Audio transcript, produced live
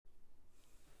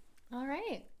All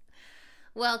right.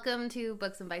 Welcome to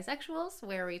Books and Bisexuals,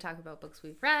 where we talk about books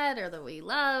we've read or that we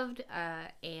loved,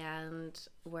 and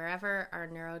wherever our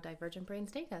neurodivergent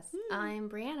brains take us. I'm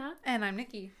Brianna. And I'm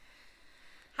Nikki.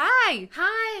 Hi!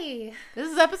 Hi!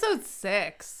 This is episode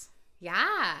 6.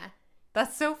 Yeah.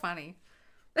 That's so funny.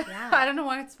 Yeah. I don't know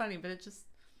why it's funny, but it just...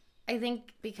 I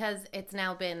think because it's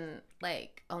now been,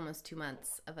 like, almost 2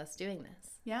 months of us doing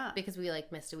this. Yeah. Because we,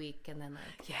 like, missed a week and then,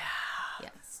 like... Yeah.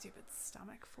 Stupid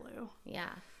stomach flu. Yeah.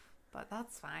 But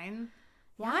that's fine.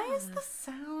 Why is the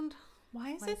sound...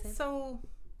 Why is it so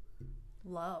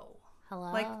low?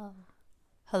 Hello. Like,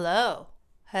 hello.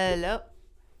 Hello.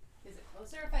 Is it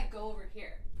closer if I go over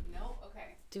here? No?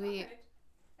 Okay. Do we...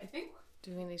 I think...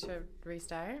 Do we need to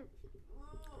restart?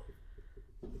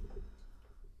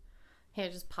 Here,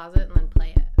 just pause it and then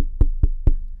play it.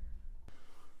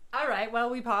 All right, well,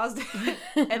 we paused it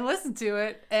and listened to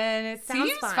it, and it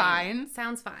seems fine.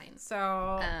 Sounds fine.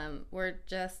 So, we're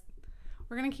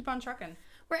going to keep on trucking.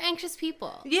 We're anxious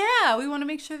people. Yeah, we want to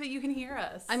make sure that you can hear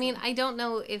us. I mean, I don't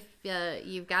know if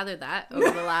you've gathered that over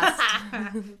the last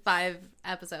 5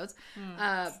 episodes,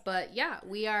 but yeah,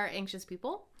 we are anxious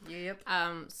people. Yep.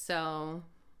 So...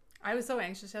 I was so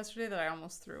anxious yesterday that I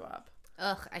almost threw up.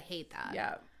 Ugh, I hate that.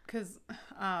 Yeah. Because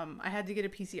I had to get a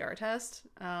PCR test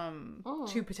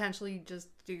to potentially just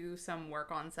do some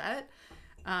work on set.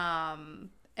 And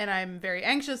I'm very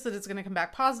anxious that it's going to come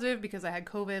back positive because I had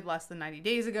COVID less than 90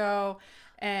 days ago.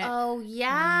 And oh,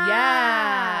 yeah.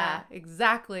 Yeah,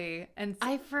 exactly. And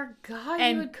I forgot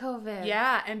you had COVID.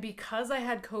 Yeah, and because I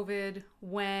had COVID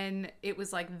when it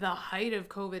was like the height of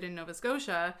COVID in Nova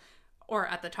Scotia, or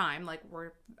at the time, like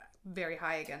we're very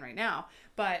high again right now,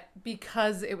 but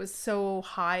because it was so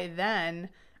high then,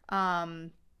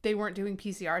 they weren't doing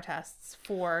PCR tests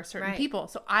for certain people.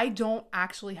 So I don't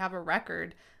actually have a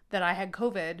record that I had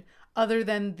COVID other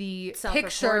than the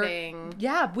picture.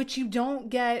 Yeah, which you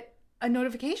don't get a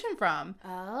notification from.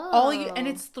 Oh. And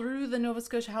it's through the Nova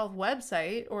Scotia Health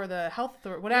website or the health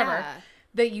authority, whatever,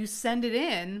 that you send it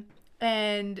in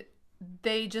and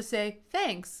they just say,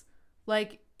 thanks.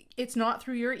 Like, it's not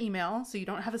through your email, so you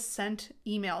don't have a sent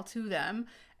email to them,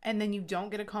 and then you don't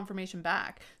get a confirmation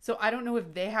back. So I don't know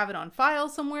if they have it on file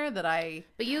somewhere that I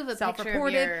But you have a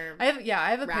self-reported. Picture of your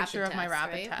I have a picture test, of my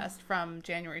rapid right? test from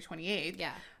January 28th.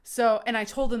 Yeah. So, and I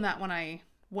told them that when I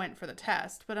went for the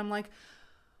test, but I'm like,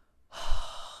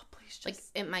 oh, please just...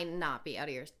 Like, it might not be out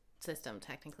of your system,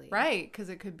 technically. Right, because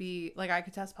it could be, like, I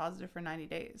could test positive for 90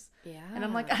 days. Yeah. And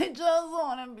I'm like, I just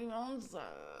want to be on set.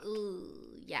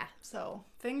 Yeah. So,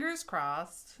 fingers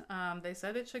crossed. They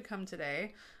said it should come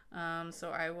today. So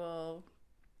I will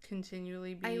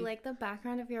continually be... I like the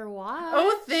background of your watch.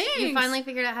 Oh, thanks! You finally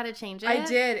figured out how to change it? I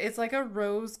did. It's like a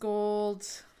rose gold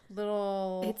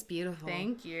little... It's beautiful.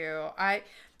 Thank you.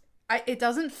 It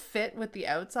doesn't fit with the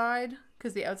outside,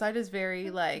 because the outside is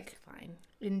very, like... Fine.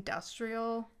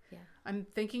 Industrial. Yeah. I'm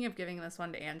thinking of giving this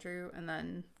one to Andrew and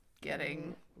then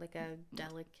getting... like a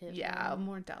delicate a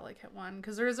more delicate one,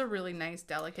 because there is a really nice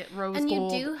delicate rose and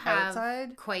gold you do have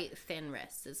outside. quite thin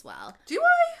wrists as well. Do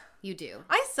I? You do.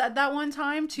 I said that one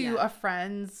time to a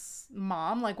friend's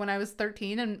mom, like when I was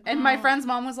 13, and my friend's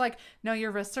mom was like, no,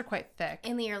 your wrists are quite thick.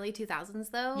 In the early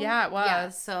 2000s, though? Yeah, it was. Yeah,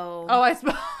 so... Oh, I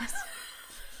suppose.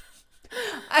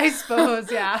 I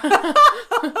suppose, yeah.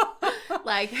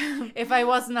 Like... If I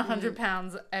wasn't 100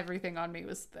 pounds, everything on me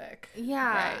was thick.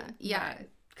 Yeah. Right. Yeah.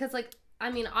 Because, like,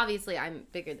 I mean, obviously I'm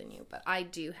bigger than you, but I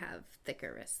do have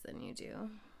thicker wrists than you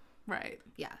do. Right.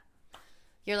 Yeah.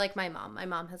 You're like my mom. My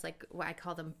mom has, like, what I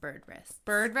call them bird wrists.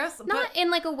 Bird wrists? Not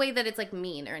in, like, a way that it's, like,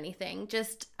 mean or anything.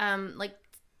 Just, like,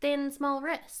 thin, small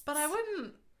wrists. But I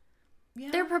wouldn't...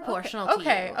 Yeah. They're proportional to you.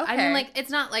 Okay. I mean, like,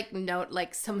 it's not, like,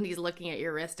 like, somebody's looking at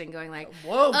your wrist and going, like...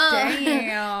 Whoa, oh,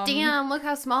 damn. Damn, look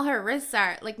how small her wrists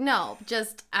are. Like, no,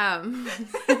 just, Can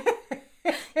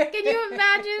you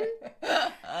imagine?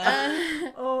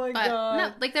 Oh my god.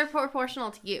 No, like they're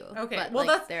proportional to you. Okay, but, well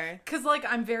like, that's because like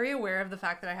I'm very aware of the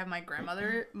fact that I have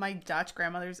my Dutch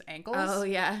grandmother's ankles. Oh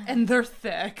yeah, and they're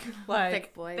thick. Like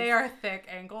thick boys. They are thick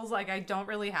ankles. Like I don't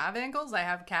really have ankles. I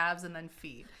have calves and then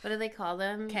feet. What do they call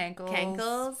them? Cankles.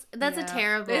 Cankles. That's a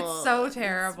terrible. It's so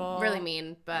terrible. It's really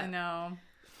mean, but I know.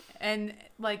 And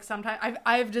like sometimes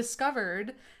I've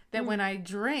discovered that when I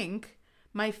drink,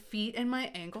 my feet and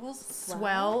my ankles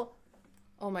swell.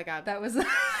 Oh my god, that was.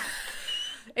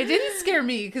 It didn't scare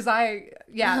me because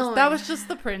that was just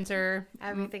the printer.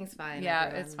 Everything's fine. Yeah,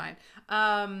 everyone. it's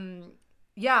fine.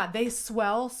 Yeah, they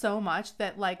swell so much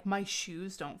that like my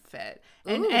shoes don't fit,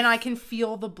 and I can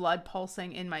feel the blood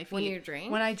pulsing in my feet when you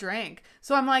drink. When I drink,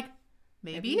 so I'm like,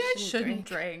 maybe I shouldn't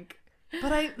drink.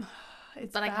 But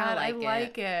It's but bad. I kind of I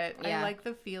like it. Yeah. I like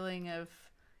the feeling of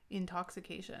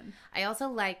intoxication. I also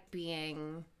like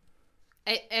being...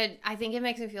 I think it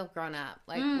makes me feel grown up.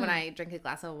 Like, when I drink a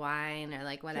glass of wine or,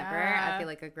 like, whatever, I feel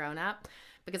like a grown up.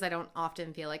 Because I don't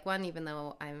often feel like one, even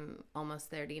though I'm almost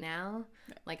 30 now.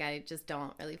 Like, I just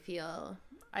don't really feel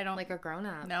like a grown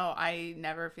up. No, I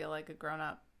never feel like a grown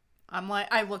up. I'm like,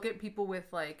 I look at people with,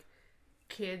 like,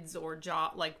 kids or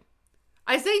job, like,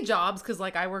 I say jobs because,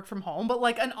 like, I work from home, but,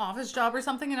 like, an office job or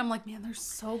something, and I'm like, man, they're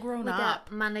so grown With up.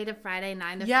 that Monday to Friday,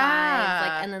 9 to 5. Yeah.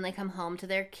 Like, and then they come home to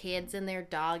their kids and their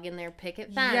dog and their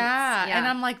picket fence. Yeah. And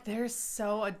I'm like, they're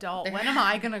so adult. When am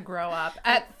I going to grow up?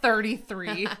 At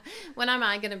 33. When am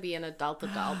I going to be an adult?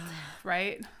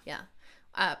 Right? Yeah.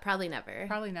 Probably never.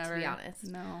 Probably never. To be honest.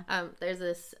 No. There's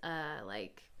this,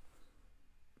 like,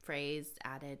 phrase,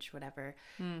 adage, whatever,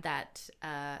 that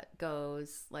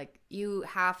goes, like, you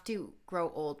have to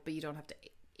grow old, but you don't have to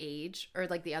age. Or,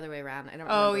 like, the other way around. I don't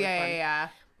remember. Oh, yeah.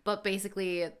 But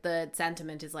basically, the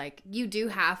sentiment is, like, you do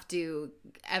have to,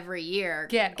 every year,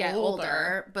 get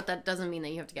older. But that doesn't mean that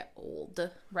you have to get old.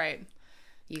 Right.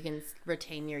 You can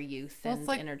retain your youth and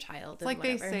inner child. It's like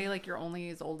they say, like, you're only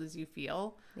as old as you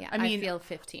feel. Yeah, I mean, I feel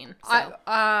 15. So.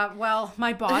 Well,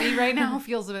 my body right now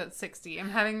feels about 60. I'm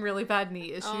having really bad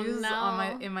knee issues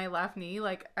in my left knee.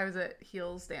 Like, I was at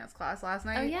heels dance class last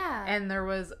night. Oh, yeah. And there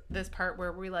was this part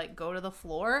where we, like, go to the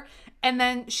floor. And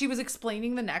then she was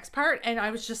explaining the next part. And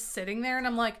I was just sitting there. And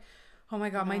I'm like, oh, my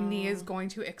God, my knee is going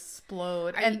to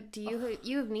explode.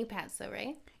 You have knee pads, though,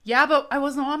 right? Yeah, but I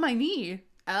wasn't on my knee.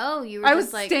 Oh, you were I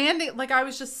was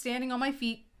just standing on my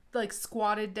feet, like,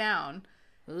 squatted down.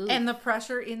 Ooh. And the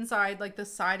pressure inside, like, the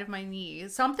side of my knee,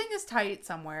 something is tight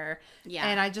somewhere. Yeah.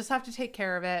 And I just have to take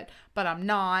care of it, but I'm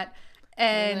not.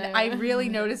 And I really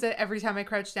notice it every time I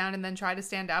crouch down and then try to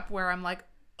stand up, where I'm like,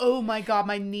 oh my God,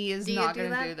 my knee is not going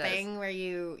to do this. Do you do that thing where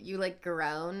you like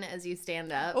groan as you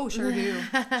stand up? Oh, sure do.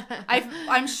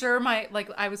 I'm sure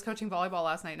I was coaching volleyball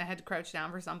last night and I had to crouch down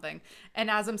for something.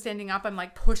 And as I'm standing up, I'm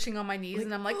like pushing on my knees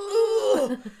and I'm like,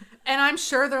 ooh. And I'm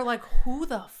sure they're like, who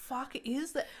the fuck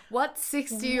is that? What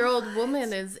 60-year-old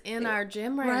woman is in our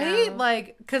gym right now? Right?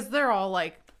 Like, because they're all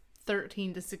like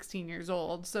 13 to 16 years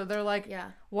old. So they're like,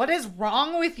 what is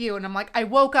wrong with you? And I'm like, I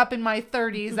woke up in my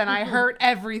 30s and I hurt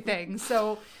everything.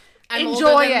 So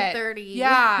enjoy it. 30.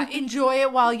 Yeah, enjoy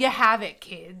it while you have it,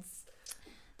 kids.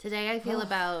 Today I feel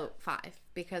about 5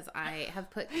 because I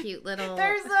have put cute little...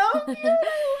 They're so cute.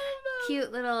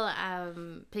 Cute little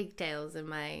pigtails in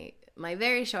my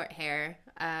very short hair.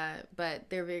 But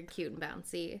they're very cute and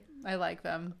bouncy. I like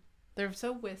them. They're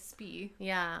so wispy.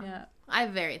 Yeah. I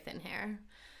have very thin hair.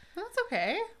 That's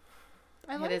okay.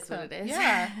 It is what it is.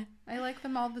 Yeah. I like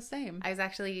them all the same.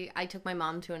 I took my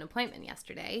mom to an appointment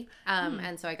yesterday.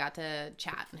 And so I got to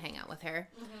chat and hang out with her.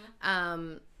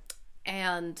 Mm-hmm.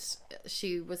 And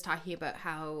she was talking about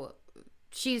how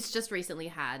she's just recently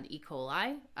had E.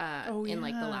 coli in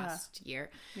like the last year.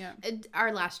 Yeah.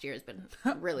 Our last year has been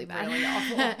really bad. Really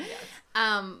awful. Yes.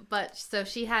 But so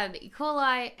she had E.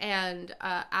 coli and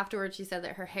afterwards she said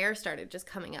that her hair started just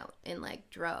coming out in like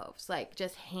droves, like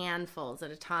just handfuls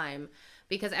at a time,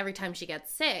 because every time she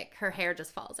gets sick, her hair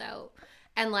just falls out.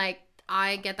 And like,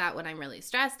 I get that when I'm really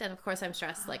stressed, and of course I'm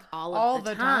stressed like all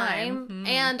the time. Mm-hmm.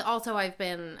 And also I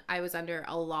was under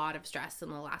a lot of stress in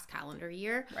the last calendar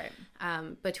year.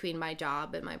 Right. Between my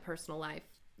job and my personal life,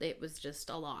 it was just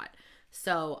a lot.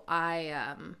 So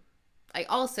I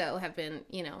also have been,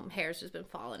 hair's just been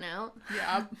falling out.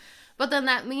 Yeah. But then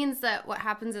that means that what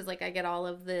happens is like I get all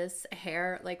of this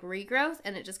hair like regrowth,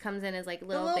 and it just comes in as like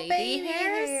little baby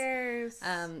hairs.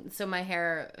 So my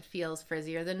hair feels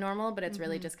frizzier than normal, but it's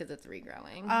really just because it's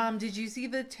regrowing. Did you see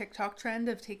the TikTok trend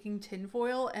of taking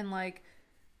tinfoil and like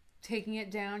taking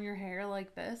it down your hair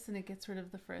like this, and it gets rid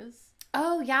of the frizz?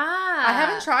 Oh yeah. I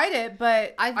haven't tried it,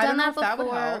 but I've done that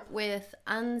before with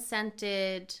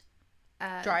unscented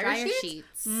dryer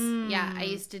sheets. Yeah, I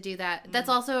used to do that. That's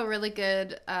also a really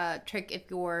good trick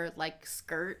if your like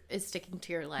skirt is sticking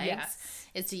to your legs. Yes.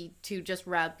 Is to just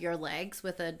rub your legs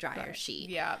with a dryer sheet.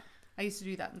 Yeah, I used to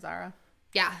do that in Zara.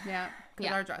 Yeah,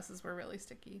 because our dresses were really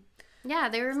sticky. Yeah,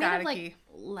 they were made of like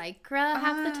lycra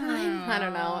half the time. I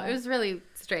don't know. It was really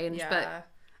strange, but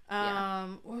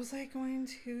what was I going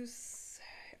to say?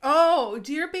 Oh,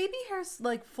 do your baby hairs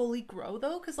like fully grow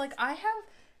though? Because like I have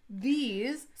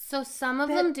these. So some of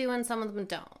them do and some of them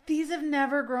don't. These have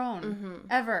never grown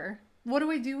ever. What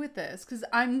do I do with this? Because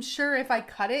I'm sure if I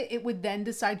cut it, it would then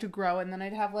decide to grow, and then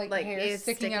I'd have like hair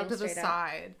sticking out to the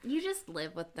side. You just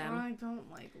live with them. I don't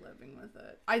like living with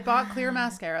it. I bought clear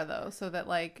mascara though, so that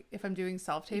like if I'm doing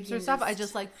self tapes or stuff, I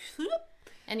just like.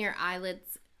 And your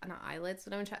eyelids not eyelids,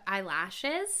 but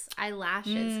eyelashes.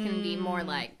 Eyelashes can be more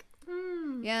like,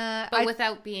 yeah, but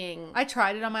without being. I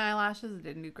tried it on my eyelashes. It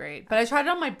didn't do great, but I tried it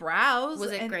on my brows.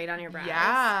 Was it great on your brows?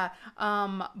 Yeah.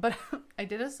 But I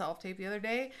did a self tape the other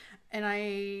day, and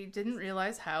I didn't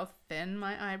realize how thin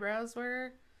my eyebrows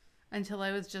were until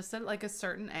I was just at like a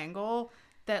certain angle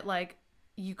that like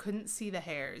you couldn't see the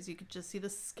hairs. You could just see the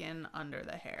skin under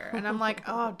the hair. And I'm like,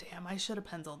 oh damn, I should have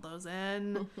penciled those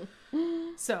in.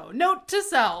 So note to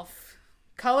self,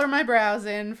 color my brows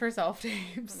in for self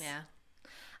tapes. Yeah.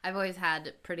 I've always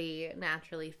had pretty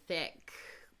naturally thick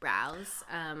brows.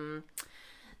 In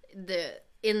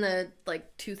the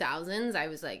like 2000s, I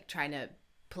was like trying to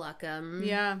pluck them.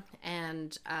 Yeah.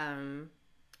 And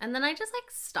then I just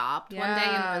like stopped one day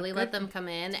and really let them come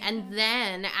in. And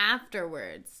then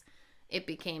afterwards, it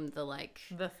became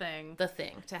the thing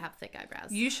to have thick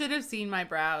eyebrows. You should have seen my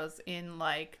brows in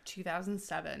like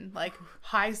 2007, like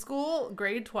high school,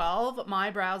 grade 12.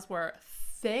 My brows were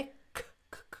thick.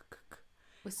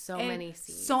 With so many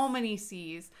C's. So many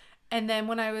C's. And then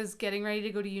when I was getting ready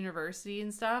to go to university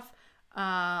and stuff,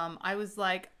 I was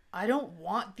like, I don't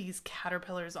want these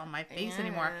caterpillars on my face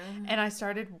anymore. And I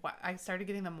started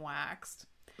getting them waxed.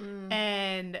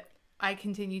 And I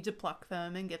continued to pluck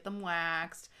them and get them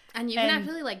waxed. And you can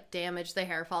actually like damage the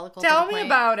hair follicle. Tell me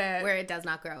about it. Where it does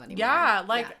not grow anymore.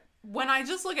 Yeah, when I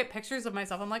just look at pictures of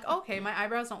myself, I'm like, okay, my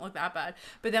eyebrows don't look that bad.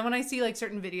 But then when I see like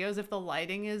certain videos, if the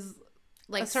lighting is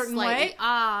like a certain way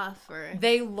off, or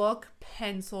they look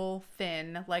pencil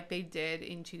thin like they did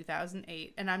in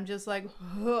 2008, and I'm just like,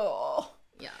 oh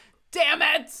yeah, damn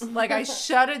it, like I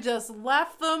should have just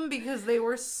left them because they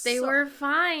were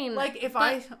fine. Like if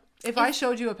I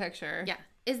showed you a picture,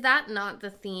 is that not the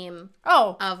theme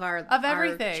of our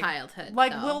everything childhood?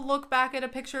 Like we'll look back at a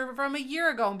picture from a year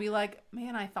ago and be like,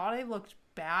 man, I thought I looked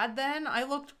bad then. I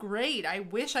looked great. I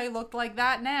wish I looked like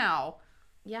that now.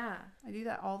 Yeah. I do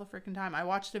that all the freaking time. I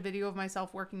watched a video of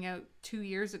myself working out 2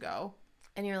 years ago.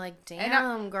 And you're like,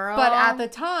 damn, girl. But at the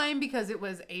time, because it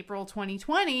was April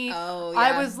 2020,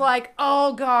 I was like,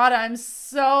 oh, God, I'm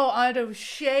so out of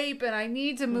shape and I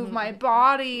need to move my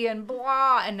body and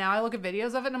blah. And now I look at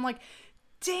videos of it and I'm like,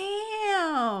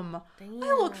 damn. I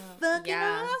look fucking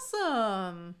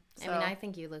awesome. So, I mean, I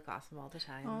think you look awesome all the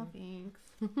time. Oh, thanks.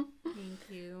 Thank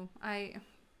you.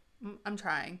 I'm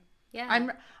trying. Yeah.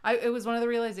 It was one of the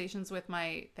realizations with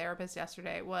my therapist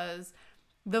yesterday was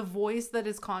the voice that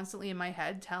is constantly in my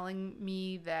head telling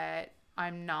me that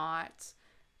I'm not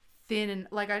thin and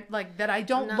that I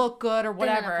don't look good or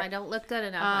whatever. I don't look good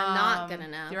enough. I'm not good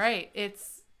enough. You're right.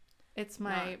 It's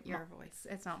your voice.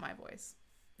 It's not my voice.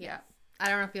 Yeah. I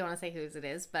don't know if you want to say whose it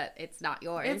is, but it's not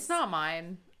yours. It's not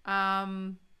mine.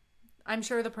 I'm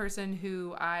sure the person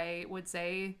who I would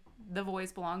say the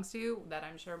voice belongs to, that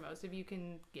I'm sure most of you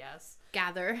can guess.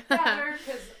 Gather,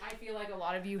 because I feel like a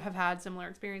lot of you have had similar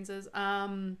experiences.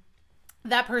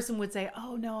 That person would say,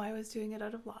 oh no, I was doing it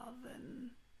out of love,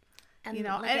 and you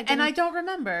know, like and I don't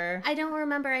remember. I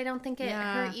don't think it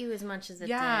hurt you as much as it did.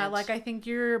 Yeah, like I think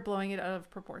you're blowing it out of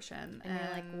proportion. And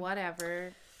you're like,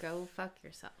 whatever, go fuck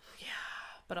yourself. Yeah.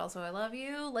 But also, I love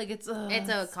you. Like, it's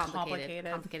a complicated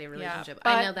relationship.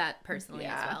 Yeah, I know that personally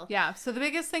as well. Yeah. So the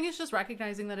biggest thing is just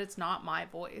recognizing that it's not my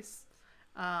voice.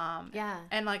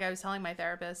 And like I was telling my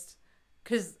therapist,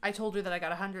 because I told her that I got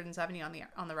 170 on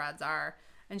the RAADS-R,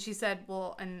 and she said,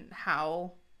 "Well, and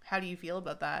how do you feel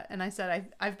about that?" And I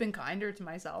said, "I've been kinder to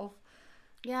myself."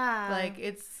 Yeah. Like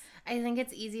I think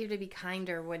it's easier to be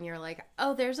kinder when you're like,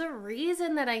 oh, there's a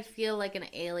reason that I feel like an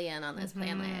alien on this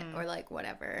planet, or like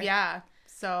whatever. Yeah.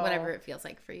 So whatever it feels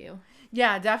like for you.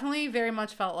 Yeah, definitely very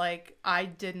much felt like I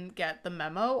didn't get the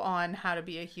memo on how to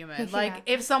be a human. Like,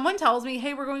 if someone tells me,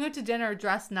 hey, we're going out to dinner,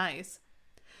 dress nice.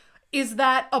 Is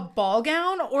that a ball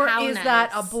gown or is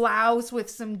that a blouse with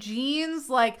some jeans?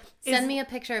 Like, send me a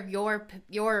picture of your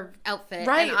outfit,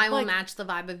 right, and I will match the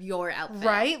vibe of your outfit.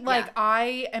 Right? Like,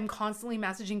 I am constantly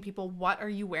messaging people, what are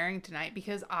you wearing tonight?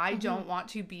 Because I don't want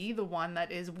to be the one that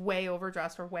is way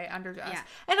overdressed or way underdressed. Yeah.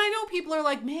 And I know people are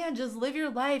like, man, just live your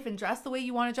life and dress the way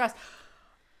you want to dress.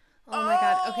 Oh my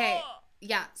God. Okay.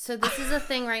 Yeah, so this is a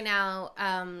thing right now.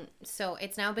 So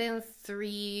it's now been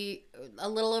a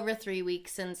little over 3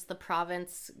 weeks since the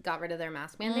province got rid of their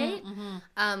mask mandate,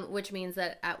 which means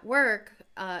that at work,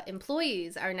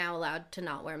 employees are now allowed to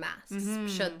not wear masks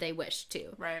should they wish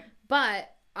to. Right. But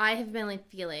I have been like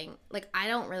feeling like I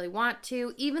don't really want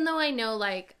to, even though I know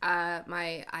like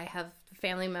I have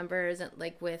family members and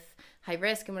like with high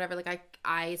risk and whatever. Like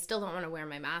I still don't want to wear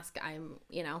my mask. I'm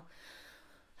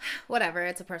whatever,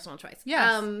 it's a personal choice.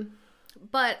 Yes.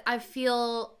 But I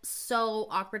feel so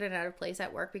awkward and out of place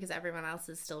at work because everyone else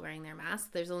is still wearing their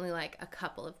mask. There's only like a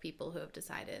couple of people who have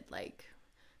decided like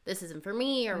this isn't for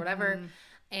me or whatever.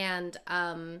 And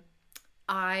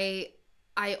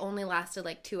I only lasted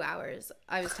like 2 hours.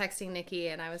 I was texting Nikki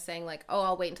and I was saying like, oh,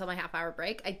 I'll wait until my half-hour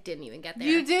break. I didn't even get there.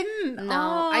 You didn't? No.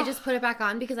 Oh. I just put it back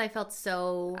on because I felt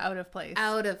so out of place.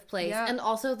 Yeah. And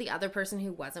also the other person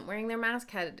who wasn't wearing their mask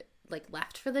had like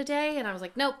left for the day and I was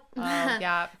like, nope.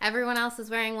 Yeah. Everyone else is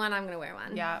wearing one. I'm going to wear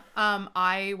one. Yeah.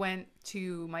 I went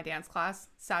to my dance class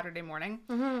Saturday morning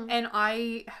and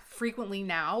I frequently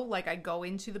now, like I go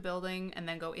into the building and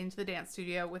then go into the dance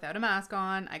studio without a mask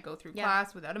on. I go through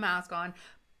class without a mask on.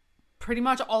 Pretty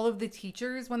much all of the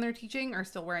teachers when they're teaching are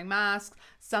still wearing masks.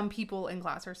 Some people in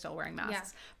class are still wearing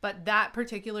masks. Yeah. But that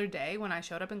particular day when I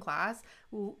showed up in class,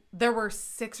 there were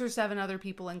 6 or 7 other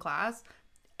people in class.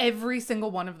 Every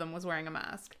single one of them was wearing a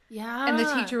mask. Yeah. And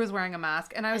the teacher was wearing a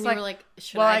mask. And I was and like, you were like,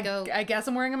 should I go? I guess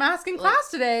I'm wearing a mask in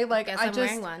class today. Like, I'm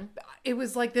wearing one. It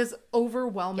was like this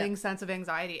overwhelming sense of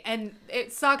anxiety. And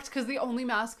it sucked because the only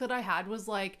mask that I had was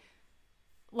like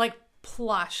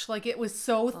plush. Like, it was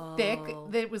so thick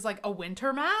that it was like a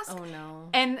winter mask. Oh, no.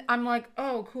 And I'm like,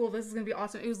 oh, cool. This is going to be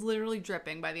awesome. It was literally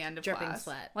dripping by the end of class. Dripping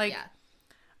sweat. Like,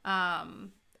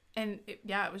 and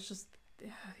it was just,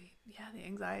 the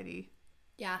anxiety.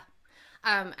 Yeah.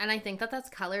 And I think that's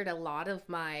colored a lot of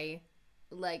my,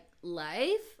 like,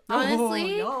 life,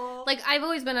 honestly. Oh, no. Like, I've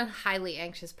always been a highly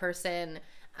anxious person,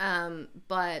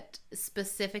 but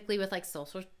specifically with, like,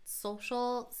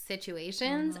 social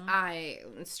situations, I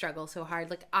struggle so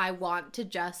hard. Like, I want to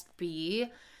just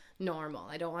be normal.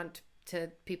 I don't want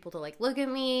people to, like, look at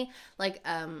me. Like,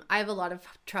 I have a lot of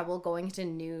trouble going to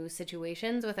new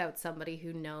situations without somebody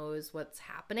who knows what's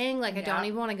happening. Like, I don't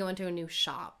even want to go into a new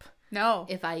shop. No.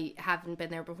 If I haven't been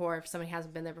there before, if somebody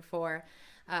hasn't been there before.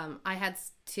 I had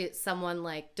someone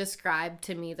like describe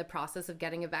to me the process of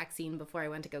getting a vaccine before I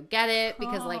went to go get it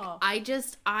because like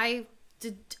I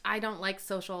don't like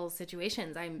social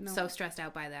situations. I'm so stressed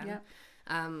out by them.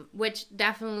 Yeah. Which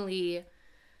definitely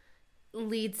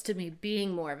leads to me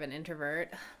being more of an introvert.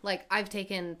 Like I've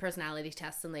taken personality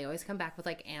tests and they always come back with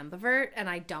like ambivert and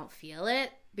I don't feel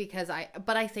it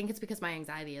but I think it's because my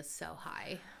anxiety is so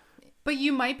high. But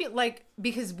you might be like,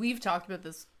 because we've talked about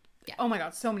this, oh my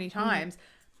God, so many times.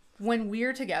 When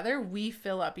we're together, we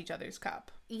fill up each other's cup.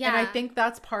 Yeah. And I think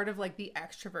that's part of like the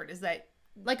extrovert is that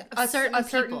like a certain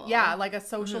people. Yeah, like a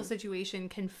social situation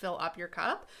can fill up your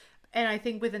cup. And I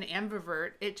think with an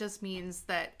ambivert, it just means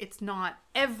that it's not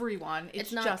everyone.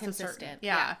 It's not just consistent. A certain.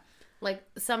 Yeah. Like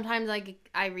sometimes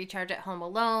I recharge at home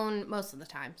alone, most of the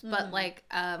times. But like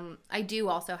I do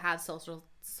also have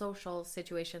social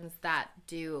situations that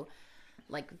do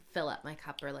like fill up my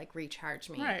cup or like recharge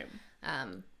me. Right.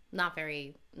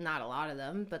 Not a lot of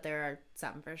them, but there are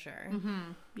some for sure.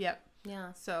 Yep.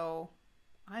 Yeah. So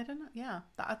I don't know. Yeah.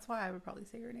 That's why I would probably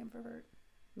say you're an ambivert.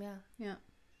 Yeah. Yeah.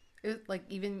 It was like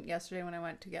even yesterday when I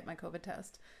went to get my COVID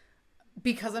test,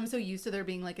 because I'm so used to there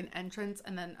being like an entrance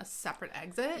and then a separate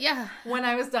exit. Yeah. When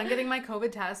I was done getting my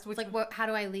COVID test, which like how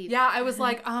do I leave? Yeah, I was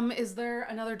like, is there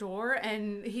another door?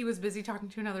 And he was busy talking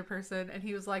to another person and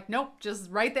he was like, nope,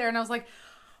 just right there. And I was like,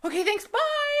 okay, thanks,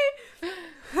 bye.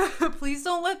 Please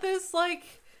don't let this like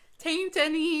taint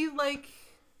any like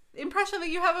impression that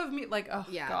you have of me. Like, oh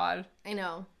God. I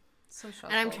know. So stressful.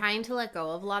 And I'm trying to let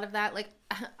go of a lot of that. Like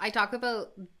I talk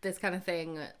about this kind of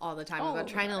thing all the time about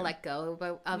trying to let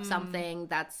go of something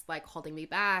that's like holding me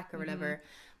back or whatever.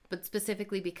 But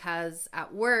specifically because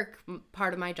at work,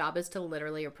 part of my job is to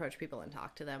literally approach people and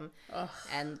talk to them. Ugh.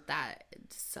 And that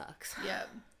sucks. Yeah.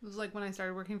 It was like when I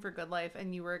started working for Good Life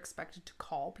and you were expected to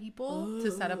call people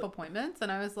to set up appointments.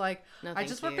 And I was like, no, I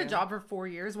just worked a job for 4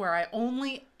 years where I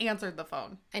only answered the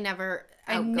phone. I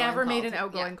never made an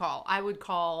outgoing call. I would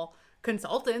call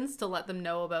consultants to let them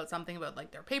know about something about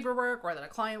like their paperwork or that a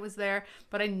client was there.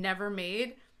 But I never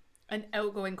made an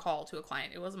outgoing call to a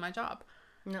client. It wasn't my job.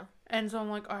 No. And so I'm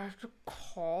like, I have to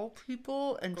call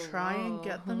people and try and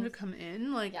get them to come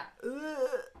in. Like,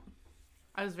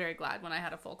 I was very glad when I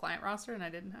had a full client roster and I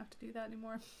didn't have to do that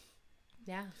anymore.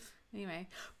 Yeah. Anyway,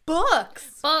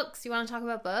 books. You want to talk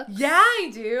about books? Yeah, I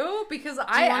do. Because do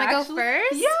you want to go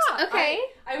first? Yeah. Okay.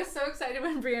 I was so excited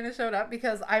when Brianna showed up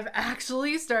because I've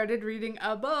actually started reading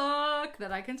a book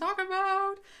that I can talk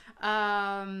about.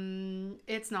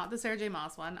 It's not the Sarah J.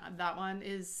 Maas one. That one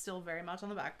is still very much on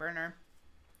the back burner.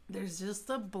 There's just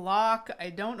a block. I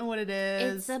don't know what it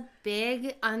is. It's a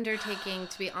big undertaking,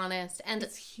 to be honest. And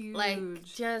it's huge. Like,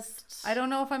 I don't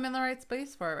know if I'm in the right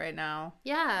space for it right now.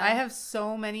 Yeah. I have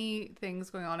so many things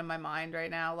going on in my mind right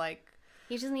now. Like,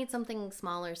 He just needs something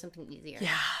smaller, something easier.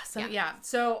 Yeah.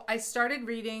 So I started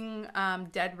reading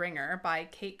Dead Ringer by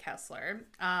Kate Kessler.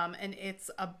 And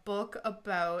it's a book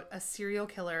about a serial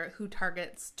killer who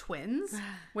targets twins,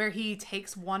 where he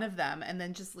takes one of them and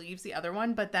then just leaves the other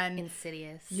one. But then...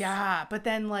 Insidious. Yeah. But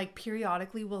then, like,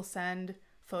 periodically will send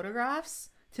photographs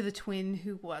to the twin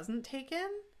who wasn't taken.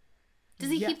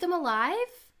 Does he keep them alive?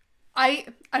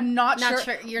 I'm not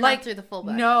sure. You're like, not through the full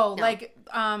book. No, like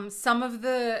some of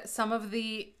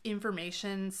the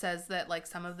information says that like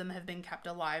some of them have been kept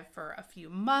alive for a few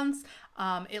months.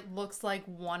 It looks like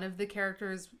one of the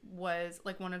characters was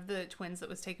like one of the twins that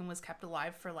was taken was kept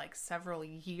alive for like several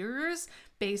years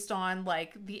based on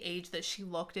like the age that she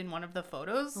looked in one of the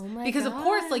photos. Oh my because God. Of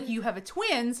course like you have a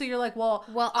twin, so you're like, well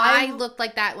I looked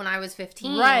like that when I was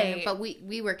 15, right? But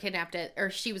we were kidnapped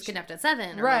she was kidnapped at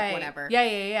 7 or right. like whatever.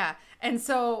 Yeah. And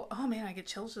so, oh man, I get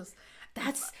chills just.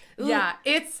 That's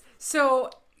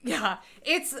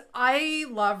I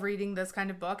love reading this kind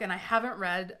of book, and I haven't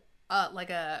read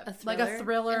a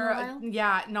thriller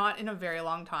not in a very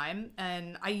long time,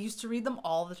 and I used to read them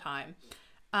all the time.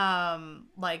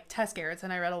 Like Tess Gerritsen,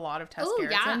 I read a lot of Tess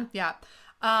Gerritsen. Yeah.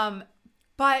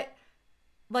 But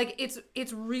like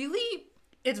it's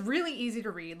really easy to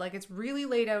read. Like it's really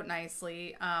laid out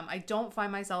nicely. I don't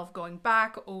find myself going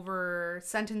back over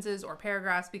sentences or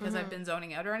paragraphs because I've been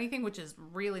zoning out or anything, which is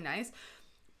really nice.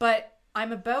 But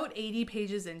I'm about 80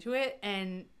 pages into it,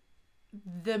 and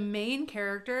the main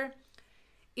character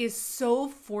is so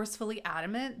forcefully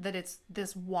adamant that it's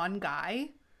this one guy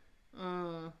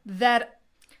that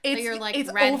it's, you're like it's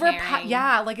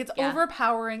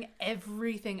overpowering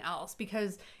everything else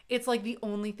because it's like the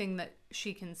only thing that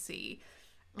she can see.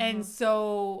 And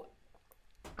so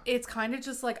it's kind of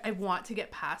just like I want to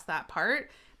get past that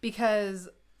part because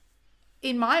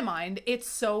in my mind it's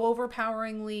so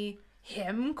overpoweringly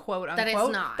him, quote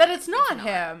unquote, that it's not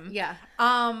him. Yeah.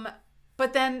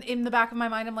 But then in the back of my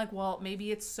mind I'm like, well,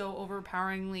 maybe it's so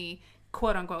overpoweringly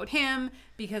quote unquote him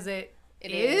because it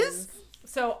is.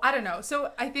 So I don't know.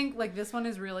 So I think like this one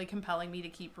is really compelling me to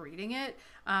keep reading it.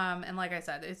 And like I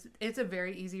said, it's a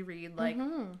very easy read. Like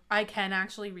I can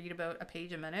actually read about a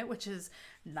page a minute, which is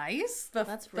nice.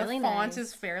 That's really nice. The font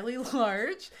is fairly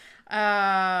large.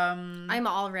 I'm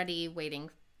already waiting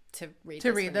to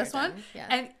read this one. Yeah.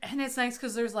 And it's nice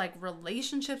because there's like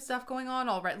relationship stuff going on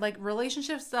already, like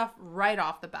relationship stuff right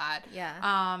off the bat.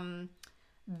 Yeah.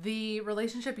 The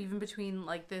relationship even between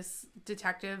like this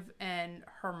detective and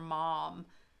her mom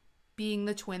being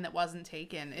the twin that wasn't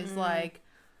taken is like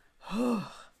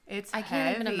it's I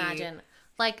can't even imagine.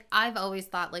 Like I've always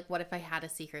thought like what if I had a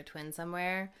secret twin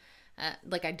somewhere?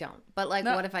 Like I don't. But like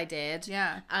what if I did?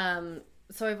 Yeah.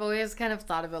 So I've always kind of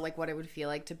thought about like what it would feel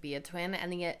like to be a twin,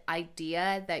 and the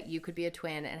idea that you could be a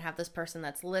twin and have this person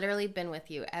that's literally been with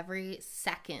you every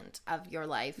second of your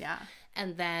life. Yeah.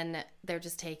 And then they're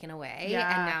just taken away.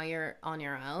 Yeah. And now you're on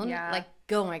your own. Yeah. Like,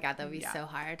 oh my God, that would be so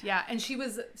hard. Yeah. And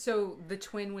the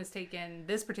twin was taken,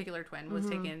 this particular twin was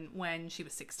taken when she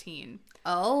was 16.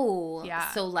 Oh. Yeah.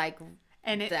 So like,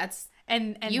 and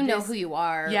you know who you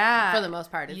are. Yeah. For the most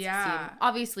part.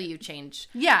 Obviously you change.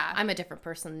 Yeah. I'm a different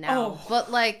person now. But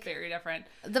like. Very different.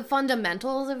 The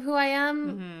fundamentals of who I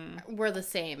am were the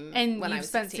same and when I was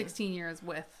 16. And you've spent 16 years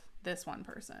with this one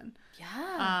person.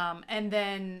 Yeah. And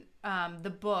then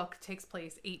the book takes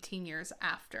place 18 years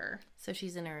after. So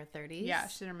she's in her 30s? Yeah,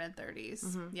 she's in her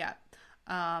mid-30s. Yeah.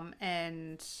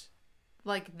 And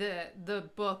like the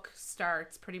book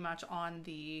starts pretty much on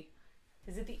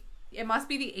it must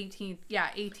be the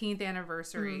 18th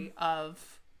anniversary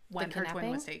of when her twin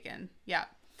was taken. Yeah.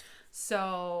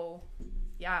 So,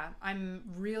 yeah, I'm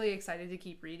really excited to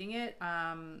keep reading it.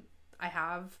 I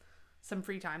have some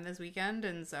free time this weekend,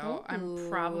 and so I'm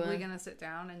probably gonna sit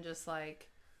down and just like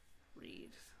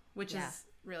read, which is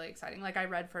really exciting. Like I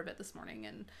read for a bit this morning,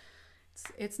 and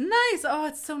it's nice. Oh,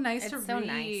 it's so nice to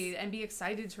read and be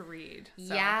excited to read.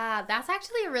 So. Yeah, that's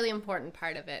actually a really important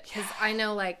part of it because I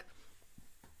know like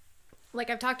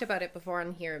I've talked about it before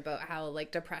on here about how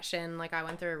like depression. Like I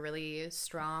went through a really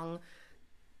strong.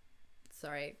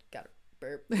 Sorry, got a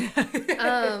burp.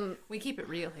 We keep it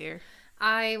real here.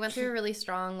 I went through a really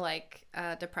strong, like,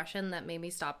 depression that made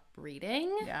me stop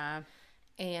reading. Yeah.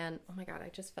 And, oh my God, I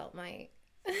just felt my...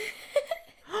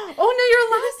 Oh, no, your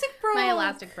elastic broke. My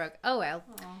elastic broke. Oh, well.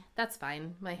 Aww. That's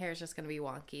fine. My hair is just going to be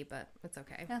wonky, but it's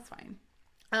okay. That's fine.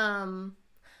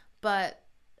 But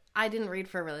I didn't read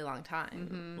for a really long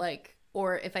time. Like,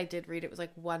 or if I did read, it was,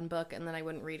 like, one book, and then I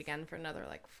wouldn't read again for another,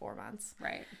 like, 4 months.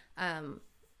 Right.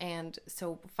 And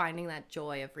so finding that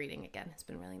joy of reading again has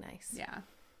been really nice. Yeah.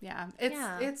 Yeah.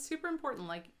 It's super important.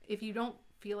 Like, if you don't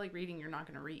feel like reading, you're not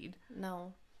going to read.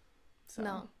 No. So,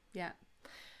 No. yeah.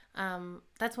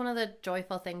 That's one of the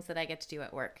joyful things that I get to do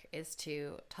at work is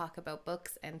to talk about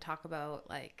books and talk about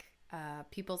like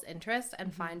people's interests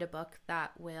and find a book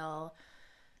that will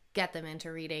get them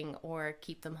into reading or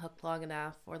keep them hooked long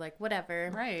enough or like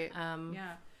whatever. Right.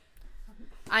 Yeah.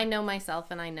 I know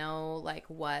myself and I know like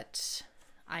what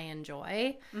I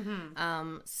enjoy.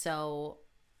 So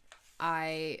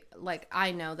I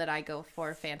know that I go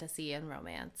for fantasy and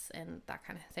romance and that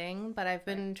kind of thing, but I've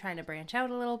been trying to branch out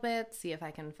a little bit, see if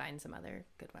I can find some other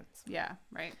good ones. Yeah,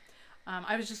 right.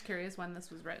 I was just curious when this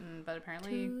was written, but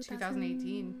apparently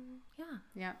 2018. Yeah.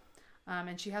 Yeah.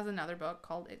 And she has another book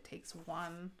called It Takes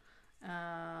One.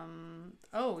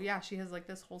 Oh, yeah, she has like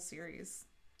this whole series.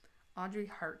 Audrey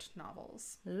Hart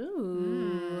novels.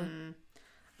 Ooh.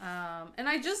 And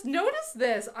I just noticed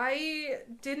this. I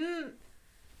didn't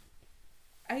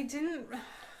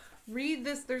read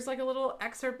this. There's like a little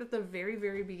excerpt at the very,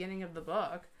 very beginning of the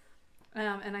book.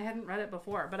 And I hadn't read it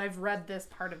before, but I've read this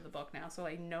part of the book now, so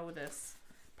I know this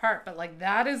part. But like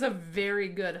that is a very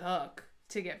good hook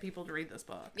to get people to read this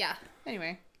book. Yeah.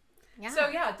 Anyway. Yeah. So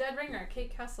yeah, Dead Ringer,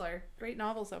 Kate Kessler. Great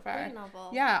novel so far. Great novel.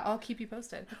 Yeah, I'll keep you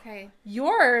posted. Okay.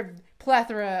 Your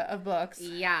plethora of books.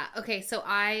 Yeah. Okay. So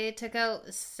I took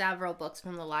out several books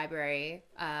from the library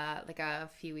like a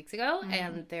few weeks ago,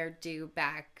 and they're due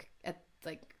back at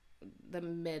like the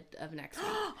mid of next week.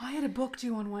 I had a book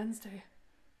due on Wednesday.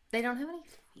 They don't have any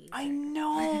fees. I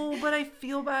know, but I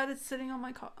feel bad. It's sitting on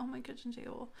my kitchen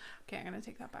table. Okay, I'm gonna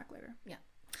take that back later. Yeah.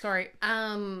 Sorry.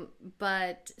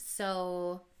 But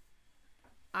so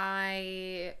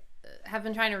I have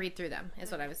been trying to read through them,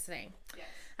 is what I was saying. Yes.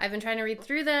 I've been trying to read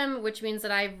through them, which means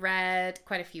that I've read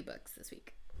quite a few books this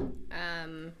week.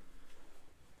 I'm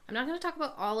not going to talk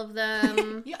about all of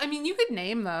them. Yeah, I mean, you could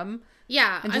name them.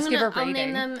 Yeah, and just give a rating. I'll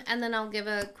name them, and then I'll give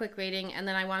a quick rating, and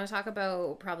then I want to talk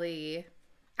about probably...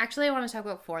 Actually, I want to talk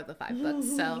about 4 of the 5 books,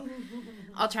 so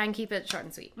I'll try and keep it short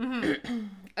and sweet.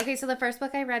 Okay, so the first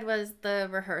book I read was The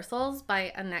Rehearsals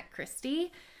by Annette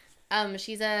Christie.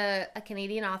 She's a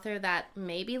Canadian author that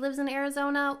maybe lives in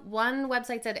Arizona. One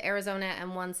website said Arizona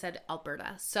and one said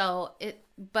Alberta.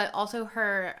 But also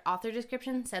her author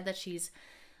description said that she's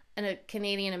a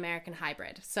Canadian-American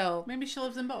hybrid. So maybe she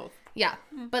lives in both. Yeah,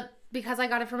 but because I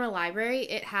got it from a library,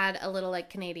 it had a little like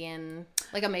Canadian,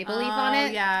 like a maple leaf on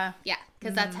it. Yeah. Yeah,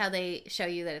 because that's how they show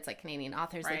you that it's like Canadian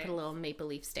authors. Right. They put a little maple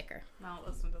leaf sticker. Well,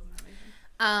 this one doesn't have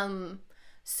anything.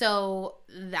 So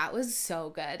that was so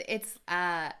good. It's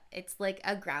like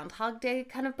a Groundhog Day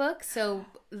kind of book. So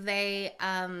they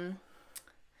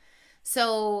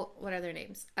so what are their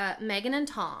names? Megan and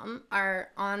Tom are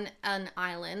on an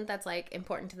island that's like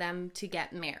important to them to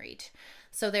get married.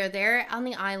 So they're there on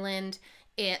the island.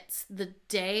 It's the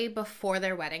day before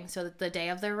their wedding, so the day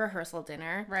of their rehearsal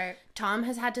dinner. Right. Tom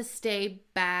has had to stay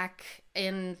back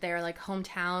in their like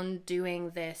hometown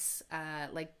doing this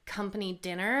like company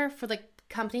dinner for the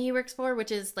company he works for,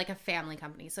 which is like a family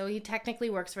company. So he technically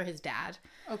works for his dad.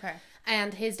 Okay.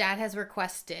 And his dad has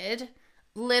requested,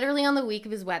 literally on the week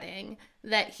of his wedding,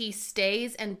 that he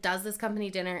stays and does this company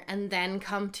dinner and then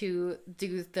come to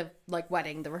do the like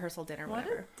wedding, the rehearsal dinner, whatever.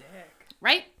 What a dick.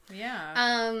 Right?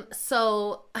 Yeah.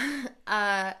 So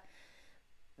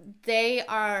they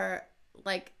are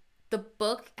like, the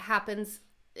book happens,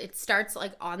 it starts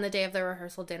like on the day of the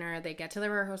rehearsal dinner. They get to the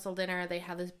rehearsal dinner. They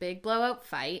have this big blowout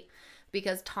fight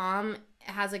because Tom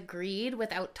has agreed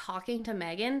without talking to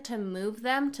Megan to move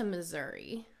them to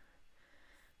Missouri.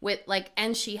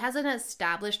 And she has an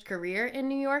established career in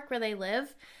New York where they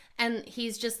live. And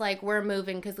he's just like, we're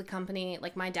moving because the company,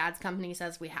 like my dad's company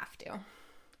says we have to.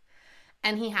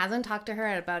 And he hasn't talked to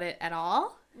her about it at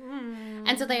all.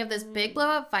 And so they have this big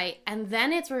blow-up fight. And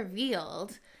then it's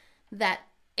revealed that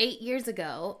 8 years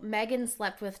ago, Megan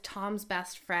slept with Tom's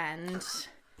best friend.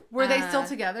 Were they still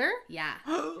together? Yeah.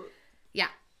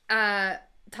 Yeah.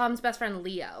 Tom's best friend,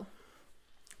 Leo.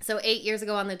 So 8 years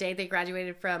ago on the day they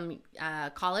graduated from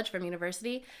college, from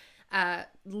university,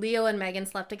 Leo and Megan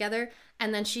slept together.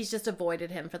 And then she's just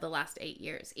avoided him for the last 8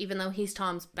 years, even though he's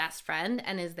Tom's best friend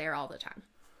and is there all the time.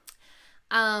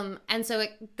 And so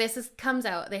comes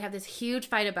out, they have this huge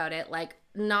fight about it, like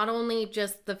not only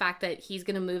just the fact that he's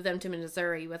going to move them to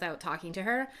Missouri without talking to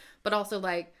her, but also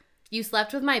like, you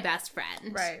slept with my best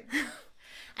friend. Right.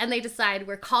 And they decide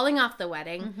we're calling off the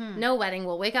wedding. No wedding.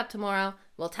 We'll wake up tomorrow.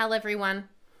 We'll tell everyone,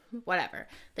 whatever.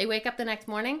 They wake up the next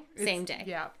morning, same day.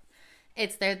 Yeah.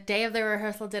 It's their day of their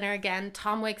rehearsal dinner again.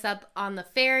 Tom wakes up on the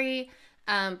ferry.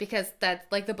 because that's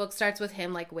like the book starts with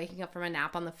him like waking up from a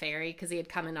nap on the ferry because he had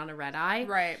come in on a red eye.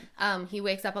 Right. He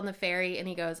wakes up on the ferry and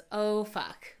he goes, oh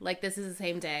fuck, like this is the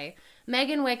same day.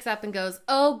 Megan wakes up and goes,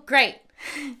 oh great,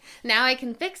 now I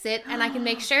can fix it and I can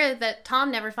make sure that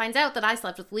Tom never finds out that I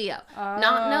slept with Leo,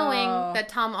 not knowing that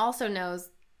Tom also knows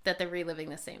that they're reliving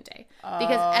the same day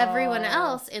because everyone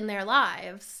else in their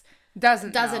lives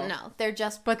doesn't know. They're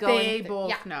just but going they through,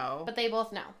 both know. But they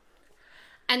both know.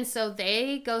 And so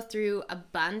they go through a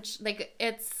bunch, like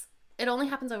it only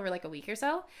happens over like a week or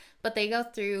so, but they go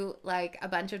through like a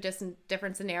bunch of just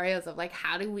different scenarios of like,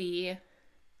 how do we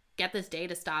get this day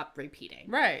to stop repeating?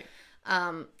 Right.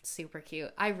 Super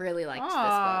cute. I really liked this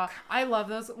book. I love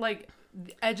those. Like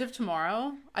Edge of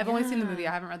Tomorrow. I've only seen the movie.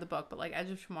 I haven't read the book, but like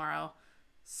Edge of Tomorrow,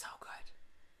 so good.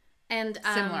 And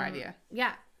similar idea.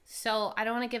 Yeah. So I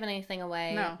don't want to give anything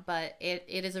away, no. but it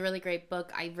is a really great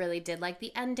book. I really did like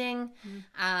the ending.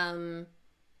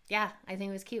 Yeah, I think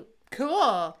it was cute. Cool.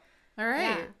 All right.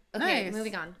 Yeah. Okay, nice.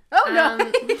 moving on. Oh, no.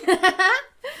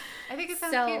 I think it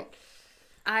sounds cute.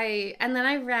 And then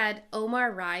I read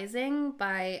Omar Rising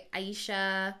by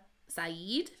Aisha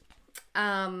Saeed.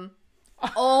 I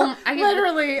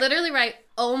literally right.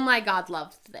 Oh my God,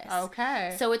 loved this.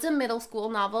 Okay. So it's a middle school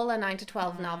novel, a 9 to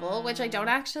 12 novel, which I don't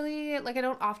actually, like, I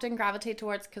don't often gravitate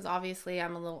towards because obviously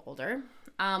I'm a little older.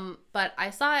 But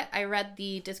I saw it, I read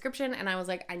the description, and I was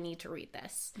like, I need to read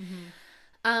this.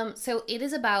 So it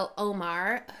is about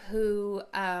Omar, who,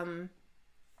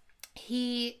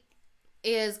 he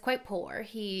is quite poor.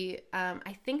 He,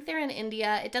 I think they're in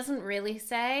India. It doesn't really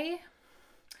say.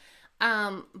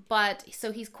 But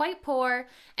so he's quite poor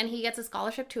and he gets a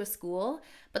scholarship to a school,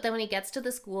 but then when he gets to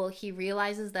the school, he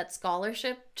realizes that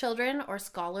scholarship children, or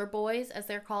scholar boys as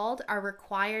they're called, are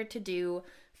required to do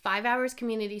 5 hours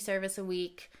community service a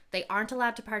week. They aren't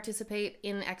allowed to participate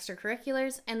in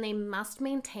extracurriculars, and they must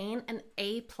maintain an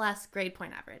A+ grade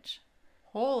point average.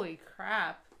 Holy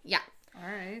crap. Yeah. All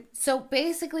right. So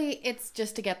basically, it's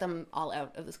just to get them all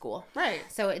out of the school. Right.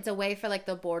 So it's a way for, like,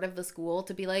 the board of the school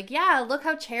to be like, yeah, look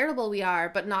how charitable we are,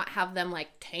 but not have them,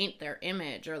 like, taint their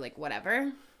image or, like,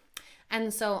 whatever.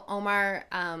 And so Omar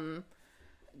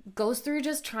goes through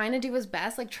just trying to do his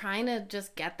best, like, trying to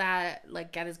just get that,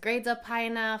 like, get his grades up high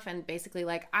enough and basically,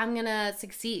 like, I'm gonna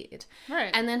succeed.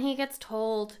 Right. And then he gets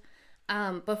told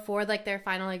before, like, their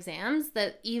final exams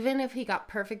that even if he got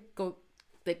perfect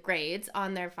the grades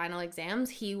on their final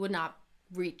exams, he would not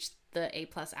reach the A+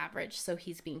 average, so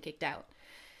he's being kicked out.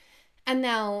 And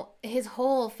now his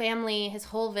whole family, his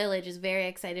whole village is very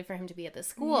excited for him to be at the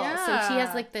school. Yeah. So he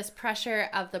has, like, this pressure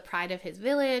of the pride of his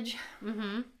village.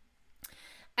 Mm-hmm.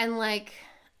 And, like,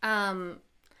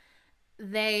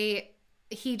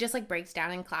 he just, like, breaks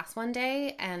down in class one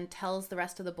day and tells the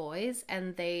rest of the boys,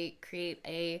 and they create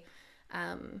a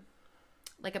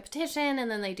petition,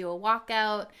 and then they do a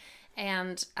walkout.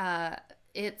 And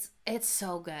it's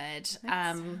so good.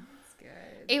 Good.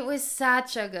 It was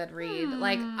such a good read.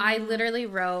 Like, I literally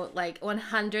wrote like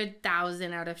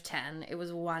 100,000 out of 10. It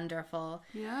was wonderful.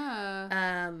 Yeah.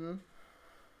 And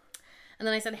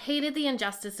then I said, hated the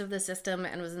injustice of the system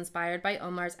and was inspired by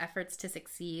Omar's efforts to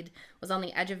succeed. Was on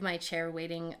the edge of my chair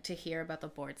waiting to hear about the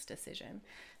board's decision.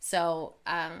 So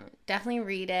definitely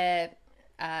read it.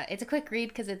 It's a quick read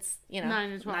because it's,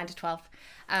 9 to 12.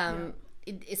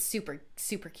 It's super,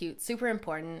 super cute, super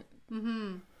important.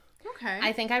 Mm-hmm. Okay.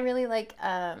 I think I really like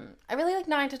 9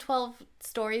 to 12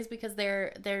 stories because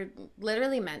they're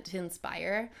literally meant to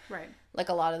inspire. Right. Like,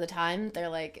 a lot of the time, they're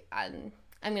like, I'm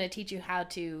going to teach you how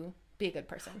to be a good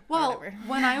person. Well,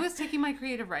 when I was taking my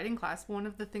creative writing class, one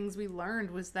of the things we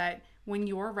learned was that when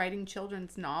you're writing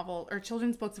children's novel or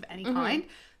children's books of any kind,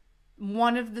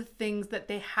 one of the things that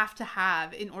they have to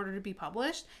have in order to be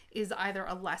published is either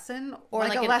a lesson or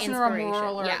like a lesson or a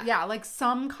moral or like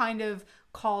some kind of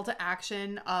call to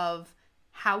action of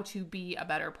how to be a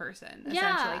better person,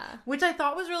 essentially, which I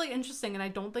thought was really interesting. And I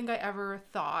don't think I ever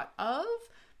thought of,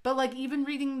 but like even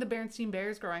reading the Berenstain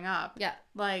Bears growing up. Yeah.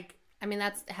 Like, I mean,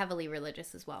 that's heavily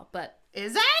religious as well, but.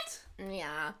 Is it?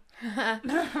 Yeah.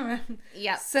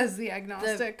 Yeah. Says the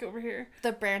agnostic over here.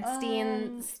 The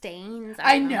Berenstain Stains.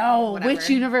 I know. Which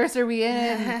universe are we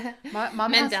in?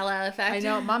 Mom Mandela effect. I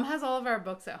know. Mom has all of our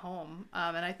books at home.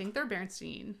 And I think they're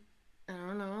Berenstain. I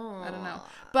don't know.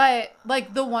 But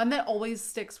like the one that always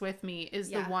sticks with me is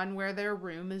the one where their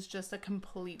room is just a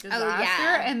complete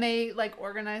disaster and they like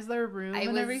organize their room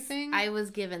and everything. I was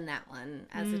given that one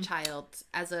as a child,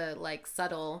 as a like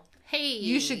subtle, hey,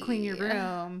 you should clean your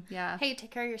room. Yeah. Hey,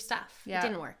 take care of your stuff. Yeah. It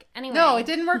didn't work. Anyway. No, it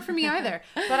didn't work for me either.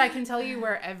 But I can tell you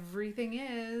where everything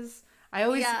is. I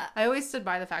always stood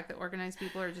by the fact that organized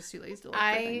people are just too lazy to look for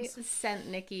I things. sent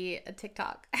Nikki a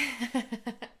TikTok.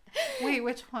 Wait,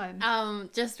 which one?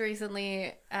 Just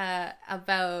recently,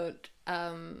 about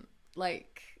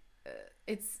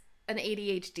it's an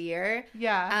ADHDer.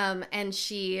 Yeah. And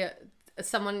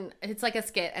it's like a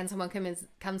skit, and someone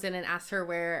comes in and asks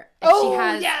her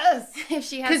Yes, if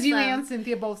she has, because you and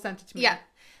Cynthia both sent it to me. Yeah.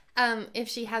 If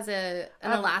she has an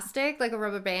elastic, like a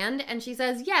rubber band, and she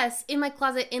says, yes, in my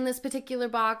closet, in this particular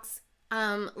box,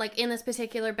 like in this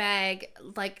particular bag,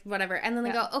 like whatever. And then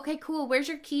they go, okay, cool. Where's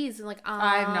your keys? And like,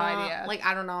 I have no idea. Like,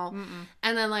 I don't know.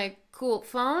 And then like, cool.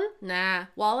 Phone? Nah.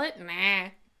 Wallet? Nah.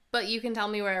 But you can tell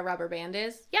me where a rubber band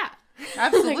is? Yeah.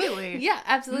 Absolutely. Yeah,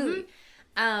 absolutely.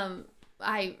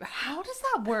 How does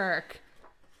that work?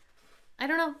 I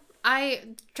don't know.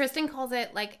 Tristan calls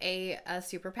it like a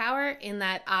superpower, in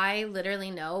that I literally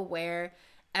know where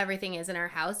everything is in our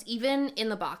house, even in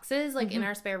the boxes, like in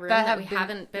our spare room that we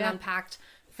haven't been unpacked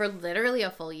for literally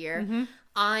a full year.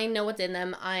 I know what's in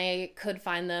them. I could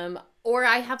find them, or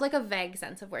I have like a vague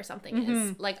sense of where something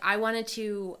is. Like I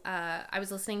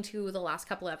was listening to the last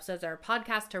couple of episodes of our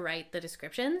podcast to write the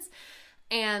descriptions,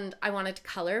 and I wanted to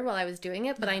color while I was doing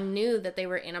it, but I knew that they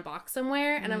were in a box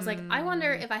somewhere. And I was like, I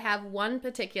wonder if I have one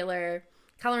particular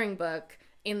coloring book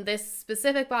in this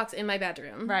specific box in my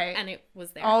bedroom. Right. And it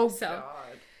was there. Oh, so.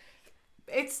 God.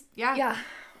 It's, yeah.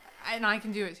 And I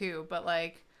can do it too, but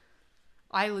like,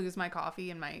 I lose my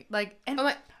coffee and my, like,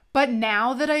 but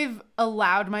now that I've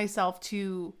allowed myself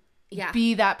to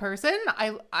be that person,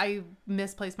 I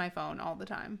misplace my phone all the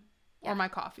time. Or my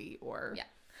coffee, or... Yeah.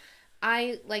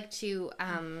 I like to,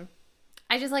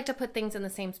 I just like to put things in the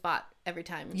same spot every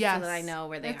time, so that I know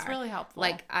where they are. It's really helpful.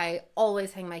 Like, I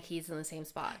always hang my keys in the same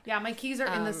spot. Yeah, my keys are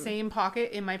in the same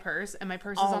pocket in my purse, and my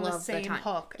purse is on the same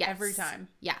hook every time.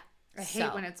 Yeah. I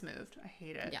hate when it's moved. I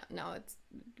hate it. Yeah, no, it's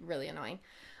really annoying.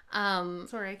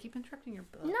 Sorry, I keep interrupting your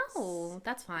books. No,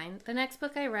 that's fine. The next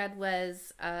book I read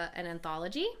was an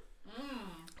anthology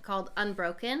called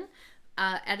Unbroken,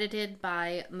 edited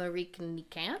by Marieke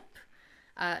Nijkamp.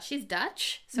 She's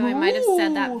Dutch, so I might have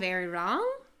said that very wrong.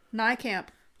 Nijkamp.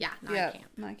 Yeah, Nijkamp.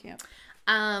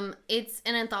 Nijkamp. It's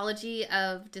an anthology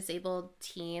of disabled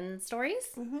teen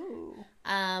stories.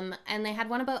 And they had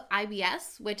one about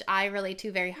IBS, which I relate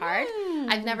to very hard.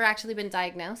 I've never actually been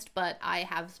diagnosed, but I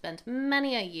have spent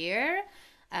many a year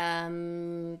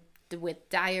with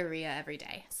diarrhea every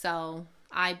day. So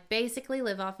I basically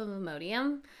live off of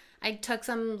Imodium. I took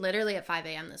some literally at 5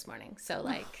 a.m. this morning. So,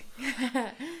 like...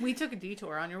 We took a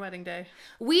detour on your wedding day.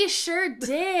 We sure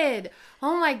did.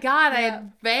 Oh, my God. I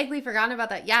had vaguely forgotten about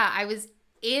that. Yeah, I was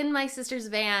in my sister's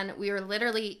van. We were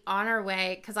literally on our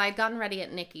way because I had gotten ready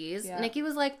at Nikki's. Yeah. Nikki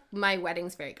was, like, my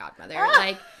wedding's fairy godmother.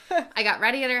 Like, I got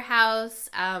ready at her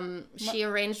house. She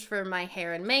arranged for my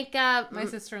hair and makeup. My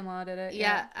sister-in-law did it.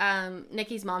 Yeah.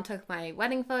 Nikki's mom took my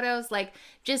wedding photos. Like,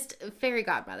 just fairy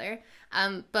godmother.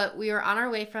 But we were on our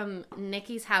way from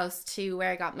Nikki's house to where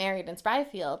I got married in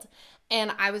Spryfield.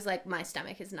 And I was like, my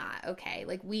stomach is not okay.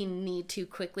 Like, we need to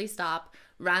quickly stop,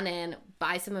 run in,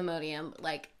 buy some Imodium.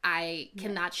 Like, I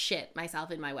cannot shit myself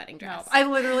in my wedding dress. No, I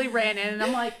literally ran in and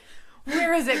I'm like,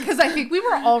 where is it? Because I think we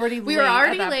were already late.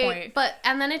 At that point.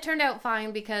 And then it turned out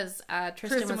fine because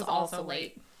Tristan was also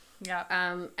late. Yeah.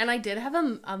 And I did have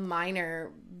a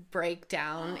minor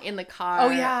breakdown in the car. Oh,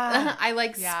 yeah.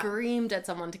 I screamed at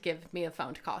someone to give me a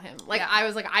phone to call him. Like, I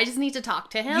was like, I just need to talk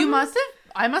to him.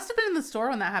 I must have been in the store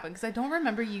when that happened because I don't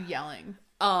remember you yelling.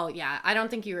 Oh, yeah. I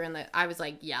don't think you were I was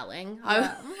like yelling.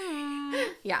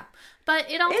 Yeah.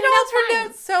 But it all turned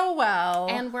out so well.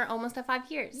 And we're almost at 5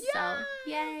 years. Yeah. So,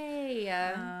 yay.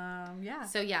 Yeah.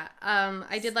 So, yeah.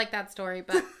 I did like that story.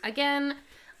 But again,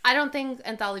 I don't think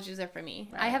anthologies are for me.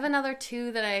 Right. I have another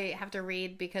 2 that I have to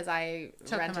read because I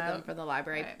rented them from the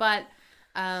library. Right. But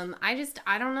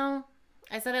I don't know.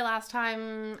 I said it last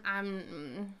time.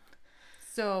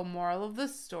 So, moral of the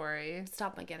story.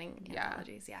 Stop getting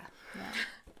anthologies. Yeah.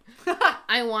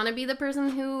 I want to be the person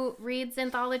who reads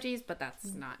anthologies, but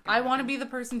that's not I want to be the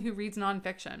person who reads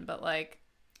nonfiction, but like...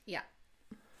 Yeah.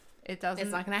 It doesn't...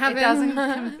 It's not going to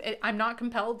happen. I'm not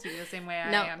compelled to the same way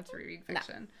I am to read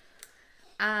fiction.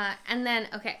 No. And then,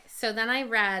 so then I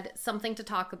read Something to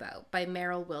Talk About by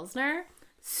Meryl Wilsner.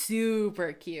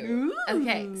 Super cute. Ooh.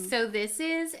 Okay, so this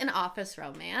is an office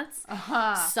romance.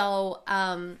 So,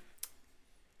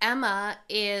 Emma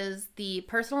is the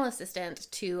personal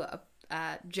assistant to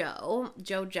Jo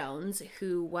Jones,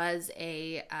 who was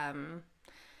a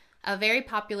very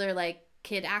popular like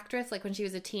kid actress. Like when she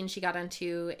was a teen, she got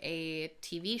onto a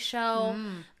TV show,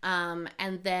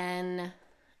 and then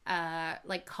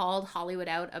like called Hollywood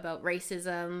out about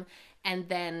racism and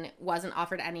then wasn't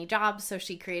offered any jobs, so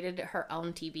she created her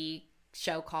own TV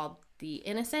show called The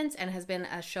Innocents and has been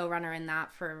a showrunner in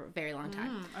that for a very long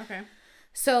time. Okay.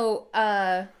 So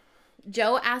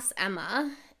Joe asks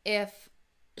Emma if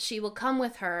she will come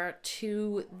with her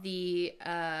to the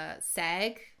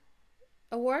SAG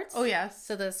Awards. Oh, yes.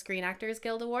 So the Screen Actors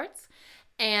Guild Awards.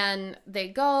 And they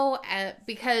go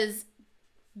because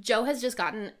Joe has just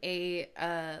gotten a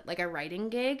writing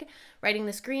gig, writing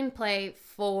the screenplay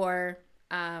for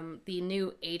the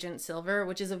new Agent Silver,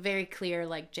 which is a very clear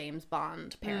like James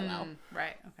Bond parallel.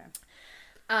 Right.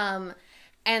 Okay.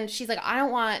 And she's like, I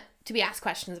don't want to be asked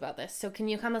questions about this, so can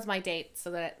you come as my date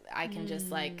so that I can just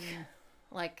like,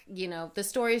 you know, the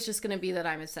story is just going to be that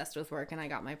I'm obsessed with work and I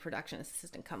got my production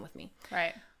assistant come with me.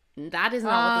 Right. That is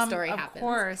not what the story of happens.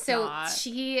 Course so not.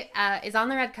 she is on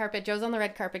the red carpet. Joe's on the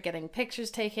red carpet getting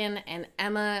pictures taken, and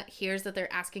Emma hears that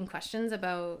they're asking questions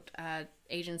about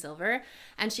Agent Silver,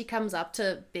 and she comes up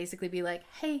to basically be like,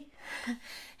 hey,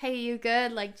 you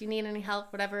good? Like, do you need any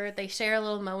help? Whatever. They share a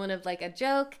little moment of like a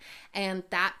joke, and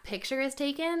that picture is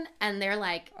taken, and they're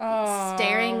like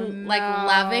staring like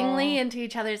lovingly into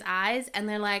each other's eyes, and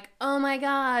they're like, oh my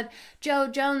God, Joe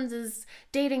Jones is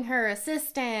dating her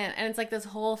assistant, and it's like this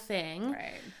whole thing.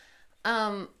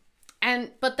 Right.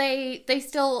 But they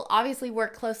still obviously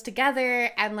work close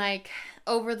together, and like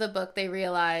over the book they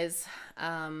realize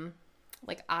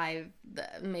like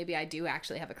maybe I do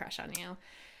actually have a crush on you.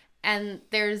 And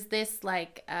there's this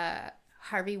like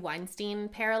Harvey Weinstein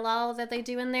parallel that they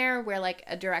do in there where like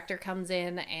a director comes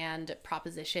in and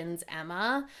propositions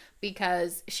Emma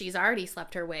because she's already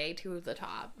slept her way to the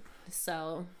top.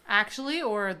 So actually,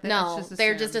 or no,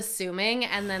 they're just assuming,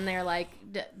 and then they're like,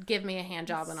 give me a hand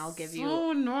job and I'll give you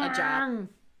a job.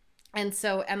 And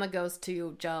so Emma goes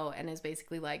to Joe and is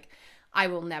basically like, I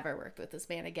will never work with this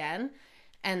man again.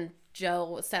 And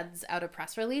Joe sends out a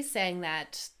press release saying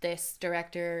that this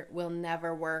director will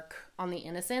never work on The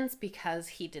Innocents because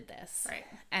he did this. Right.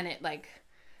 And it like,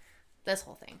 this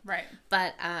whole thing. Right.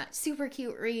 But super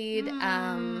cute read.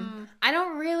 I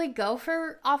don't really go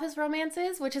for office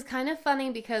romances, which is kind of funny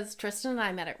because Tristan and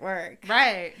I met at work.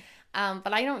 Right.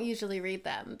 But I don't usually read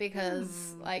them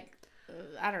because like,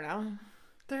 I don't know.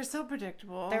 They're so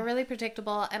predictable. They're really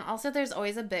predictable. And also there's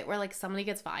always a bit where like somebody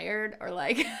gets fired or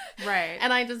like right.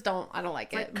 And I don't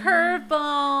like it. Like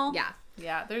curveball. Yeah.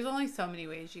 Yeah, there's only so many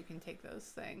ways you can take those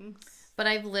things. But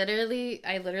I literally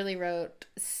wrote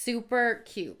super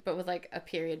cute, but with like a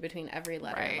period between every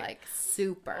letter. Right. Like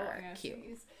super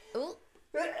cute. Ooh.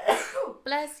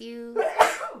 Bless you.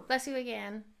 Bless you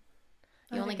again.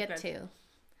 You only get 2.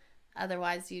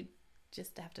 Otherwise you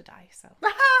just have to die, so.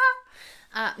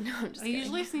 No, I'm just kidding. I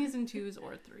usually sneeze in 2s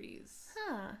or 3s.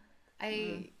 Huh.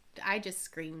 I just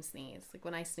scream sneeze. Like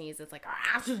when I sneeze, it's like,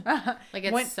 like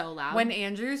it's so loud. When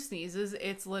Andrew sneezes,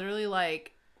 it's literally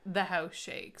like the house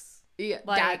shakes. Yeah,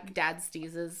 like, dad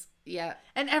sneezes. Yeah.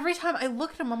 And every time I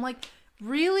look at him, I'm like,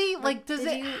 really? Like, does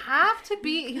it have to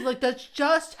be? He's like, that's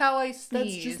just how I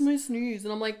sneeze. That's just my sneeze.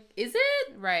 And I'm like, is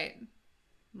it? Right.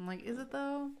 I'm like, is it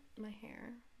though? My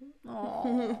hair.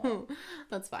 Oh.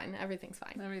 That's fine. Everything's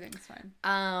fine. Everything's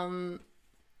fine.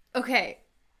 Okay.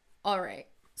 All right.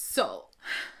 So,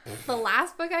 the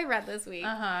last book I read this week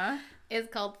is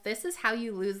called This Is How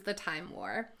You Lose the Time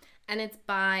War. And it's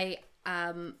by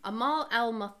Amal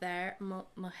El-Mohtar.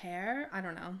 I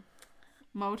don't know.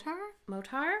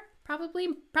 Mohtar? Probably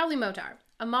Mohtar.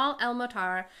 Amal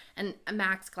El-Mohtar and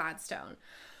Max Gladstone.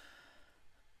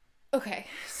 Okay.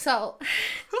 So,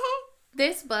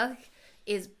 this book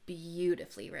is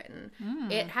beautifully written.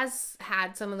 It has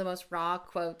had some of the most raw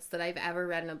quotes that I've ever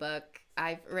read in a book.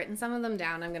 I've written some of them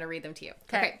down. I'm going to read them to you.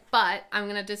 Okay. But I'm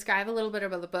going to describe a little bit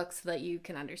about the book so that you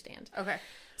can understand. Okay.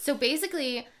 So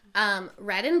basically,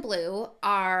 Red and Blue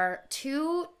are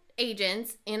 2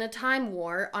 agents in a time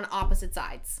war on opposite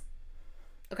sides.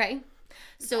 Okay?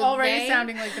 So already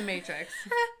sounding like the Matrix.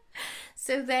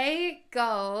 So they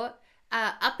go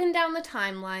up and down the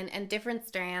timeline and different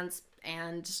strands.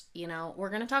 And, you know, we're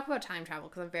going to talk about time travel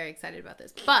because I'm very excited about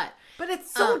this. But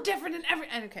it's so different in every...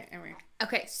 Okay, anyway.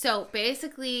 Okay, so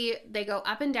basically they go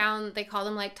up and down. They call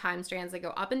them, like, time strands. They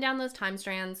go up and down those time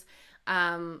strands,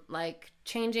 like,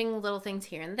 changing little things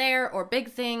here and there or big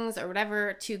things or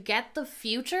whatever to get the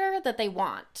future that they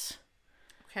want.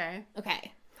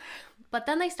 Okay. But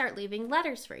then they start leaving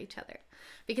letters for each other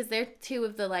because they're 2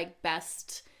 of the, like,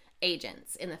 best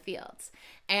agents in the fields.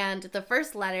 And the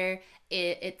first letter,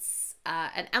 it's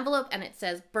an envelope and it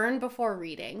says burn before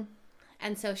reading.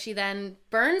 And so she then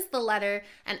burns the letter,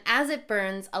 and as it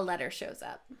burns, a letter shows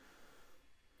up.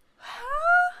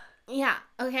 Yeah,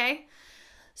 okay.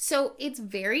 So it's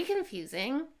very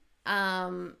confusing.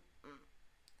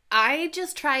 I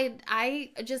just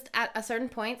at a certain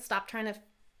point stopped trying to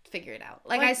figure it out.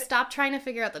 Like I stopped trying to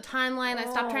figure out the timeline. I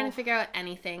stopped trying to figure out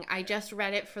anything. I just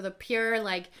read it for the pure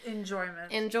like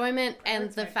enjoyment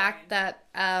and the fact that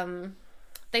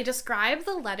they describe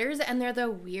the letters and they're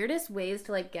the weirdest ways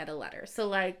to like get a letter. So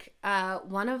like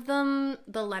one of them,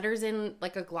 the letter's in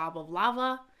like a glob of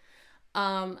lava.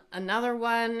 Another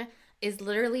one is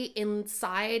literally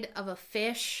inside of a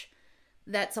fish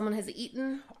that someone has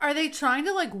eaten. Are they trying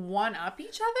to like one up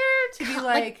each other to be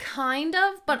like kind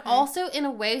of, but also in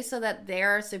a way so that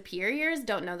their superiors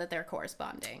don't know that they're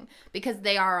corresponding because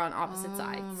they are on opposite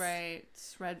sides. Right.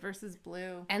 Red versus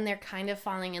blue. And they're kind of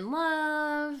falling in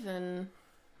love and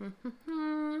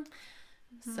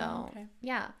so okay.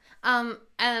 yeah.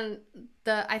 And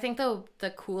I think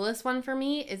the coolest one for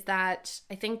me is that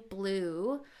I think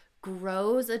blue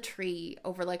grows a tree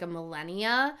over like a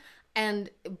millennia. And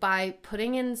by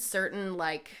putting in certain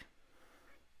like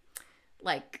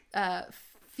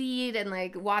feed and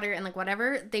like water and like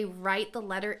whatever, they write the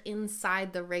letter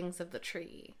inside the rings of the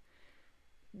tree.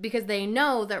 Because they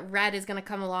know that red is going to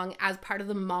come along as part of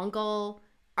the Mongol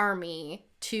army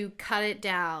to cut it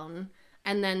down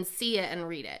and then see it and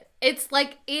read it. It's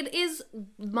like, it is,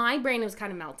 my brain was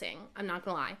kind of melting. I'm not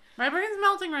going to lie. My brain's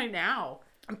melting right now.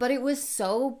 But it was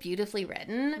so beautifully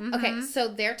written. Mm-hmm. Okay, so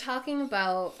they're talking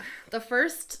about... The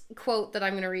first quote that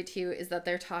I'm going to read to you is that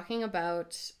they're talking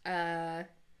about,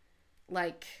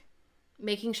 like,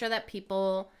 making sure that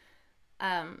people,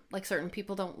 like, certain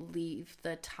people don't leave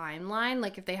the timeline.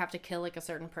 Like, if they have to kill, like, a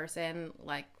certain person,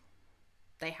 like,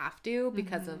 they have to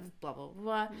because of blah, blah,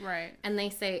 blah. Right. And they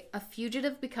say, a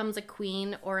fugitive becomes a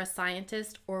queen or a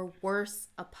scientist or worse,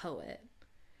 a poet.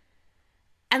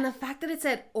 And the fact that it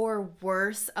said, or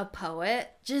worse, a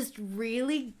poet, just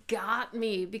really got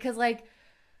me. Because, like,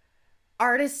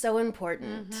 art is so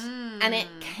important. And it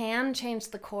can change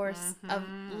the course of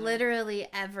literally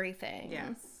everything.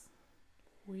 Yes.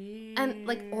 Weird. And,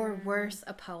 like, or worse,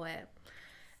 a poet.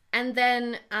 And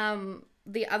then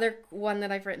the other one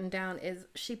that I've written down is,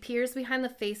 she peers behind the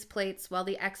faceplates while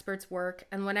the experts work,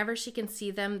 and whenever she can see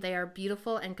them, they are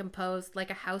beautiful and composed, like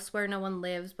a house where no one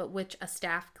lives, but which a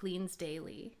staff cleans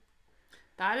daily.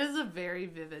 That is a very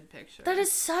vivid picture. That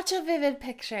is such a vivid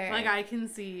picture. Like, I can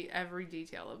see every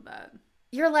detail of that.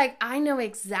 You're like, I know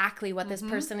exactly what this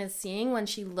person is seeing when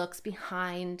she looks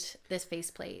behind this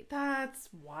faceplate. That's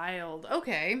wild.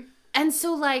 Okay. And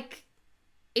so, like,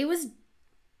 it was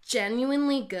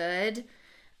genuinely good.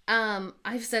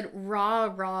 I've said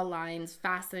raw lines,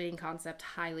 fascinating concept,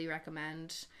 highly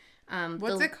recommend.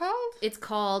 What's it called? It's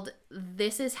called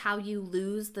This Is How You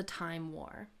Lose the Time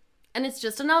War. And it's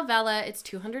just a novella. It's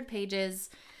 200 pages.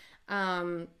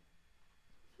 I've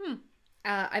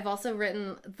also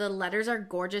written, the letters are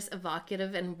gorgeous,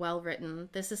 evocative, and well written.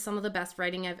 This is some of the best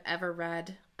writing I've ever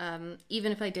read,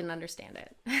 even if I didn't understand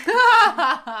it.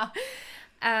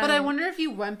 But I wonder if you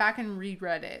went back and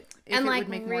reread it, if and, it like, would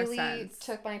make really more sense.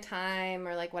 Took my time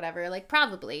or, like, whatever. Like,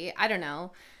 probably. I don't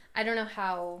know. I don't know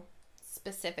how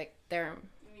specific they're...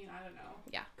 I mean, I don't know.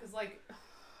 Yeah. Because, like,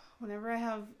 whenever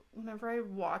I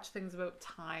watch things about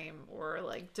time or,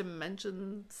 like,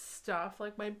 dimension stuff,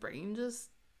 like, my brain just...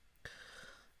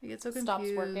 I get so confused. Stops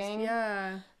working.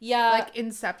 Yeah. Yeah. Like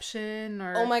Inception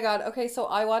or... Oh my god. Okay, so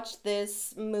I watched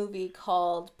this movie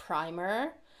called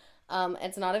Primer.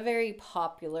 It's not a very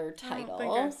popular title. I don't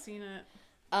think I've seen it.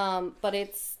 But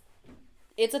it's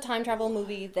a time travel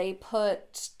movie. They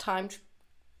put time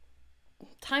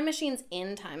machines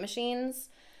in time machines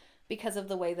because of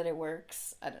the way that it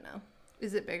works. I don't know.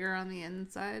 Is it bigger on the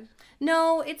inside?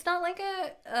 No, it's not like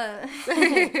a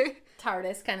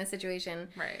TARDIS kind of situation.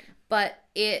 Right. But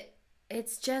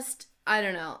it's just, I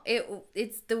don't know.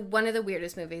 It's one of the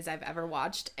weirdest movies I've ever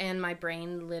watched, and my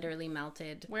brain literally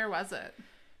melted. Where was it?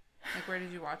 Like, where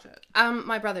did you watch it?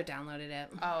 My brother downloaded it.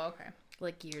 Oh, okay.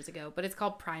 Like, years ago. But it's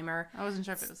called Primer. I wasn't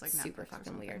sure if it was, like, Netflix super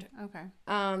fucking weird. Okay.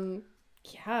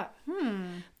 Yeah.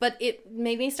 But it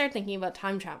made me start thinking about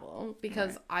time travel,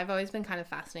 because I've always been kind of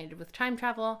fascinated with time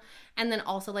travel. And then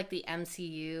also, like, the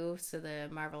MCU, so the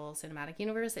Marvel Cinematic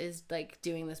Universe, is, like,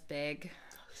 doing this big...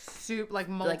 like,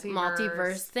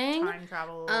 multiverse thing. Time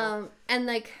travel. And,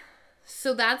 like,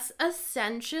 so that's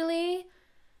essentially...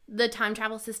 the time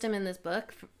travel system in this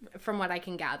book, from what I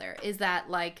can gather, is that,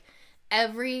 like,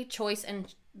 every choice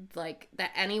and, like,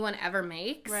 that anyone ever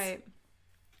makes, right,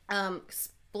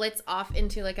 splits off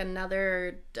into, like,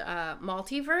 another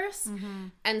multiverse,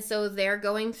 and so they're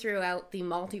going throughout the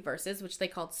multiverses, which they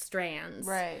called strands,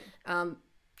 right,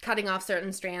 cutting off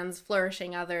certain strands,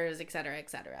 flourishing others, etc.,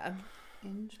 etc.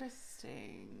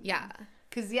 Interesting. Yeah,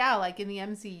 because like in the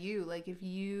MCU, like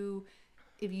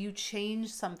if if you change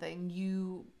something,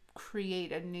 you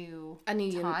create a new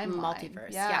timeline.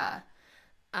 Multiverse. Yeah.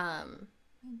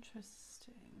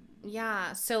 Interesting.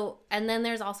 Yeah. So, and then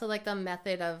there's also like the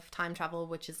method of time travel,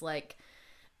 which is like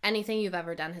anything you've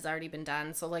ever done has already been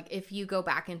done. So like if you go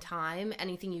back in time,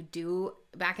 anything you do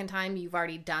back in time, you've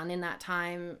already done in that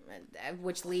time,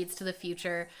 which leads to the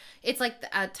future. It's like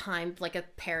a time, like a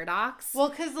paradox. Well,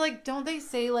 because like, don't they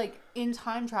say like in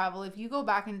time travel, if you go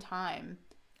back in time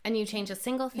and you change a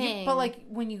single thing. But like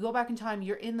when you go back in time,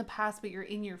 you're in the past, but you're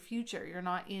in your future. You're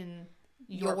not in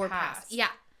your past. Yeah.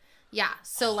 Yeah.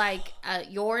 So like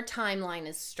your timeline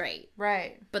is straight.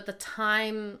 Right. But the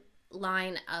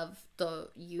timeline of the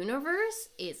universe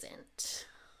isn't.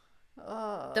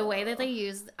 The way that they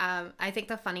use, I think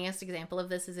the funniest example of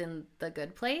this is in The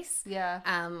Good Place. Yeah.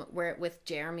 Where with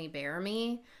Jeremy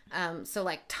Bearimy. So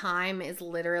like time is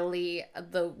literally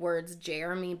the words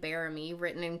Jeremy Bearimy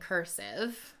written in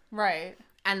cursive. Right.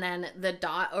 And then the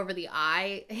dot over the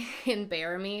I in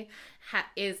Bearimy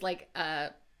is like a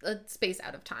space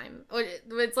out of time.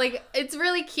 It's like, it's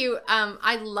really cute.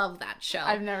 I love that show.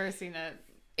 I've never seen it.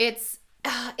 It's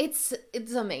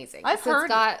amazing. I've heard. It's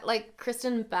got like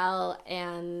Kristen Bell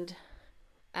and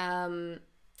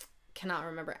cannot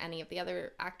remember any of the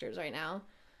other actors right now.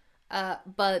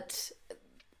 But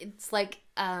it's like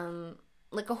a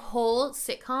whole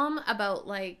sitcom about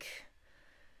like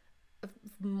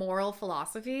moral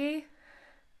philosophy.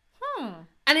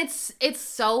 And it's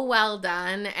so well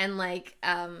done, and like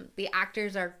the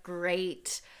actors are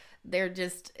great. They're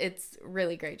just, it's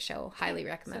really great show. Highly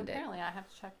recommend it. Apparently I have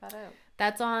to check that out.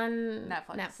 That's on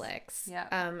Netflix. Yeah.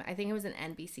 I think it was an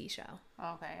NBC show.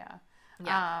 Okay, yeah.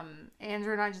 Yeah.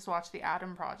 Andrew and I just watched The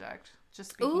Adam Project.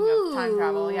 Just speaking of time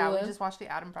travel. Yeah, we just watched The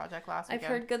Adam Project last weekend.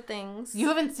 I've heard good things. You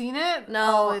haven't seen it?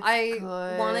 No, it's I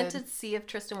good. wanted to see if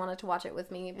Tristan wanted to watch it with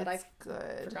me, but it's I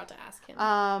good. forgot to ask him.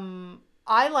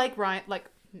 I like Ryan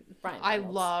I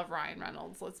love Ryan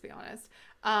Reynolds, let's be honest.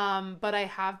 But I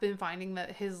have been finding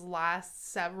that his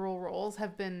last several roles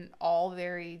have been all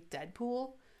very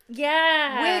Deadpool.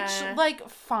 Yeah. Which, like,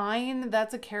 fine,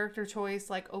 that's a character choice,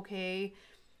 like, okay.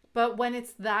 But when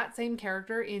it's that same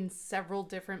character in several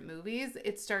different movies,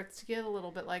 it starts to get a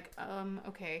little bit like,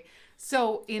 okay.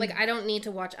 So like, I don't need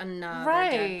to watch another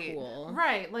Deadpool.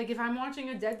 Right. Like, if I'm watching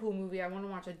a Deadpool movie, I want to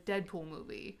watch a Deadpool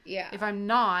movie. Yeah. If I'm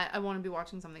not, I want to be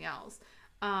watching something else.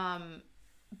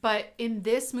 But in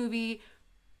this movie,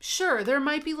 sure, there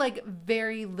might be like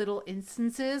very little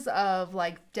instances of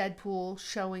like Deadpool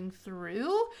showing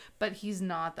through, but he's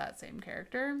not that same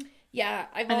character. Yeah,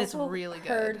 I've also really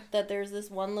heard good. that there's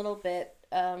this one little bit,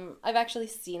 I've actually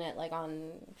seen it like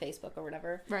on Facebook or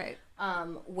whatever. Right.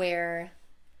 Where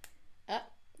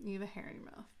you have a hair in your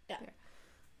mouth. Yeah. There.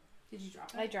 Did you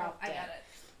drop it? I dropped it. I got it.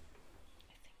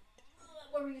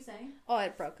 What were you saying? Oh,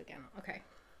 it broke again. Okay.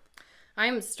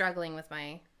 I'm struggling with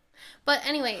my... But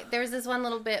anyway, there was this one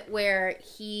little bit where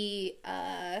he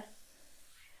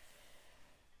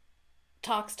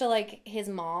talks to, like, his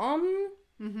mom.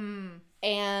 Mm-hmm.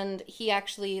 And he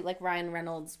actually, like, Ryan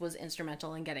Reynolds was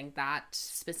instrumental in getting that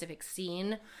specific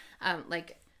scene.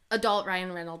 Like, adult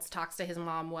Ryan Reynolds talks to his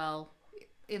mom,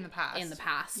 in the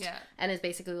past. Yeah. And is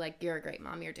basically like, you're a great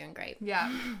mom, you're doing great. Yeah.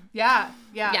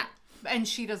 And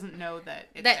she doesn't know that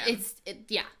it's him.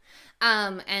 Yeah.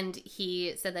 And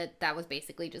he said that was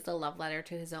basically just a love letter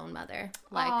to his own mother.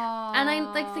 Like, aww. And I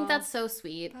like think that's so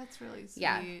sweet. That's really sweet.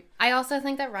 Yeah. I also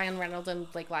think that Ryan Reynolds and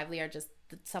Blake Lively are just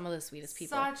some of the sweetest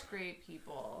people. Such great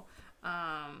people.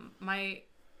 My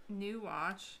new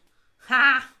watch.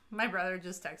 My brother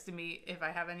just texted me if I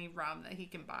have any rum that he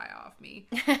can buy off me.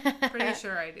 Pretty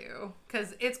sure I do.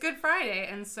 Because it's Good Friday,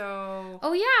 and so...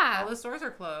 Oh, yeah. All the stores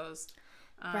are closed.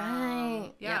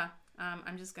 Right. Yeah. Yep.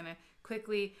 I'm just going to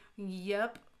quickly...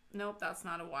 Yep. Nope, that's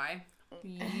not a Y.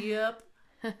 Yep.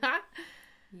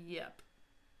 Yep.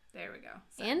 There we go.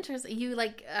 So. Interesting. You,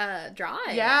 like, draw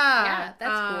it. Yeah. Yeah,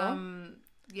 that's cool.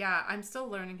 Yeah, I'm still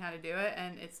learning how to do it,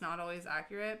 and it's not always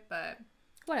accurate, but...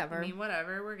 Whatever. I mean,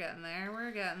 whatever. We're getting there.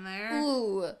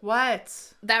 Ooh.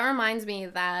 What? That reminds me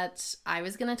that I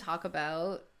was going to talk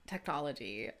about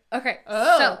technology. Okay.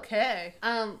 Oh, okay.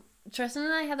 Tristan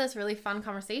and I had this really fun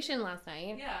conversation last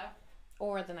night. Yeah.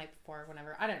 Or the night before,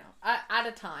 whenever. I don't know. At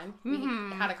a time, we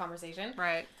had a conversation.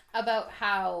 Right. About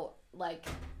how, like,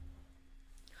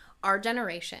 our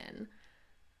generation,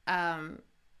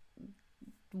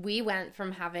 we went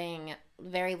from having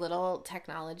very little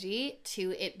technology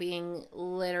to it being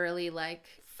literally like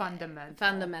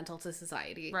fundamental to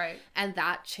society. Right. And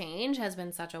that change has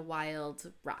been such a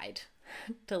wild ride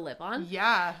to live on.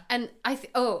 Yeah. And I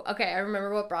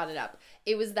remember what brought it up.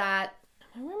 It was that,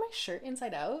 am I wearing my shirt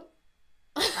inside out?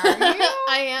 Are you?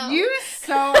 I am. You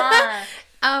so are.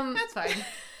 That's fine.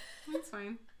 That's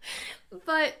fine.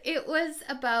 But it was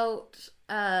about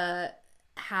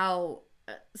how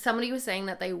somebody was saying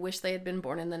that they wish they had been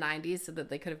born in the 90s so that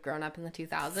they could have grown up in the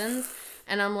 2000s.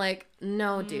 And I'm like,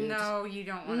 no, dude. No, you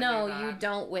don't want to No, do that. you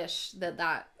don't wish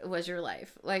that was your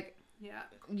life. Like, yeah,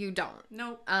 you don't.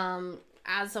 Nope.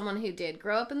 As someone who did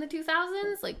grow up in the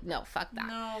 2000s, like, no, fuck that.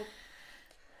 No.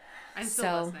 I'm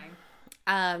still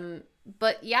listening.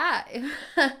 But yeah,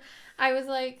 I was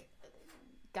like,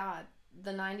 God,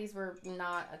 the 90s were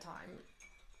not a time.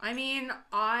 I mean,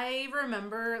 I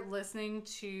remember listening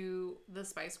to the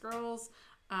Spice Girls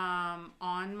on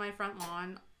my front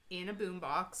lawn in a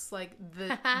boombox, like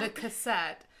the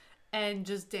cassette, and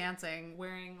just dancing,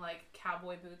 wearing like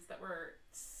cowboy boots that were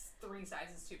 3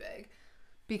 sizes too big,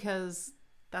 because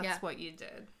that's what you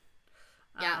did.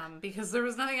 Yeah. Because there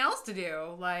was nothing else to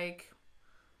do. Like,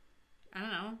 I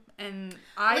don't know. And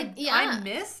I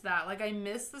miss that. Like, I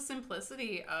miss the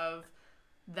simplicity of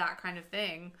that kind of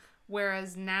thing.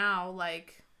 Whereas now,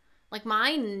 like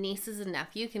my nieces and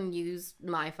nephew can use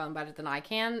my phone better than I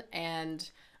can, and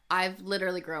I've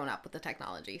literally grown up with the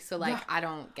technology. So, like, I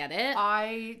don't get it.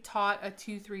 I taught a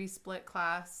 2-3 split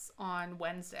class on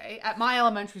Wednesday at my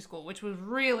elementary school, which was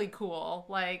really cool.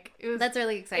 Like, that's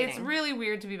really exciting. It's really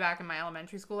weird to be back in my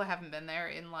elementary school. I haven't been there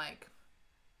in, like...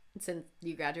 Since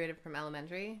you graduated from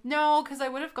elementary? No, because I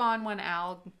would have gone when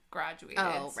Al graduated.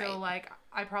 Oh, right. So, like,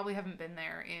 I probably haven't been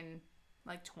there in...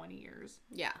 like 20 years.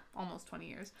 Yeah. Almost 20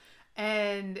 years.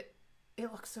 And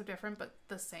it looks so different, but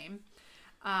the same.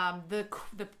 The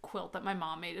quilt that my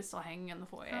mom made is still hanging in the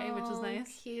foyer, which is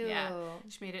nice. Cute. Yeah.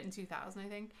 She made it in 2000, I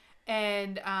think.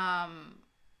 And,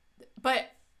 but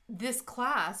this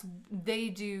class, they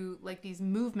do like these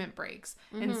movement breaks.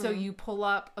 Mm-hmm. And so you pull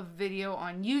up a video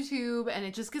on YouTube and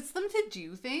it just gets them to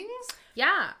do things.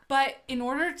 Yeah. But in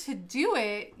order to do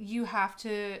it, you have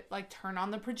to like turn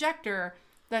on the projector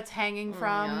that's hanging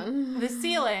from the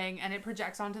ceiling, and it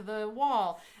projects onto the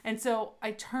wall. And so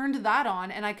I turned that on,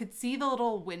 and I could see the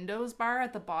little Windows bar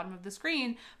at the bottom of the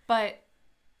screen, but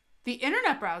the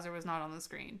internet browser was not on the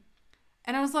screen.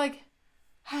 And I was like,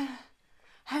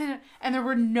 and there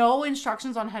were no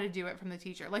instructions on how to do it from the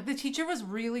teacher. Like, the teacher was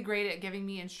really great at giving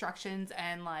me instructions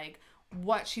and, like,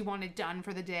 what she wanted done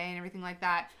for the day and everything like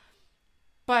that.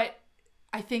 But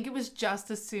I think it was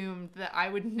just assumed that I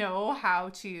would know how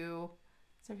to...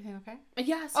 Is everything okay?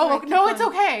 Yes. Oh, no, it's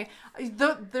okay.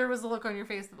 There was a look on your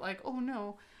face that like, oh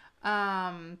no.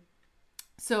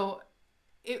 So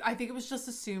I think it was just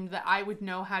assumed that I would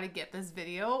know how to get this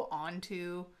video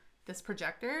onto this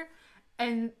projector.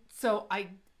 And so I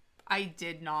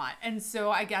did not. And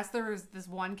so I guess there was this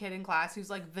one kid in class who's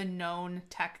like the known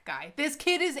tech guy. This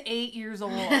kid is 8 years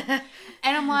old. And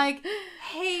I'm like,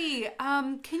 hey,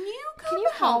 can you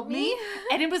help me?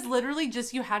 And it was literally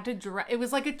just, you had to drag, it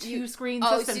was like a 2-screen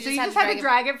system. So you just had to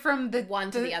drag it from the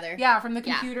one to the other. Yeah, from the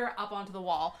computer up onto the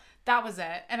wall. That was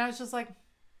it. And I was just like,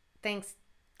 thanks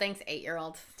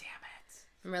 8-year-old. Damn it.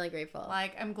 I'm really grateful.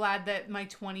 Like, I'm glad that my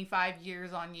 25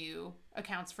 years on you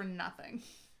accounts for nothing.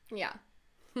 Yeah.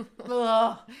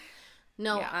 Ugh.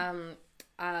 No, yeah.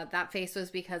 That face was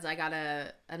because I got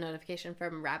a notification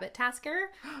from Rabbit Tasker.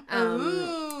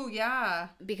 Ooh, yeah.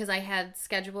 Because I had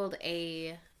scheduled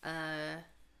a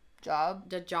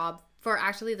job for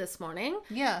actually this morning.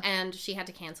 Yeah. And she had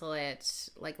to cancel it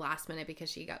like last minute because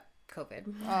she got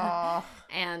COVID. Oh.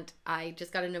 And I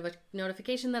just got a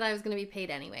notification that I was going to be paid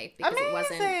anyway because Amazing. It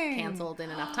wasn't canceled in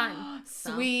enough time.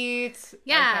 So. Sweet.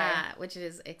 Yeah, okay. Which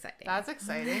is exciting. That's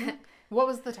exciting. What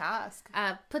was the task?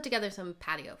 Put together some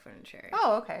patio furniture.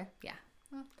 Oh, okay. Yeah.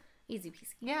 Well, easy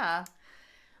peasy. Yeah.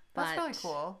 That's but really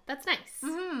cool. That's nice.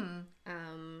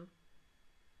 Mm-hmm.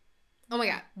 Oh my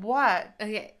God. What?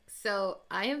 Okay. So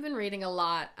I have been reading a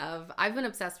lot of, I've been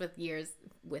obsessed for years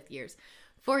with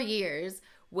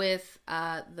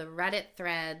the Reddit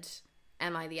thread,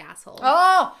 Am I the Asshole?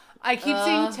 Oh, I keep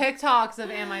seeing TikToks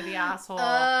of Am I the Asshole?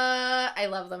 I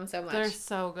love them so much. They're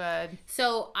so good.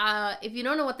 So, if you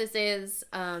don't know what this is,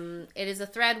 it is a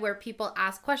thread where people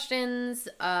ask questions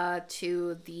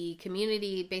to the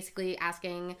community, basically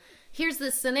asking, here's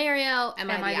this scenario,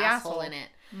 am I the asshole in it?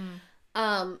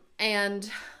 Mm.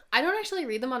 And I don't actually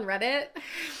read them on Reddit.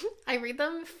 I read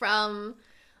them from,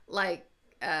 like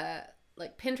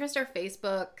Pinterest or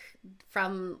Facebook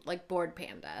from, like, Board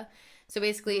Panda. So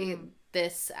basically,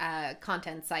 this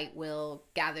content site will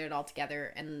gather it all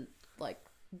together and, like,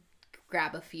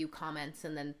 grab a few comments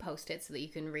and then post it so that you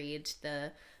can read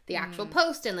the actual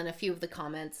post and then a few of the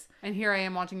comments. And here I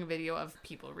am watching a video of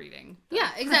people reading.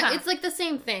 Yeah, exactly. It's like the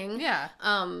same thing. Yeah.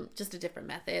 Just a different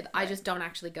method. Right. I just don't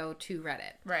actually go to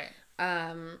Reddit. Right.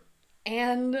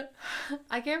 And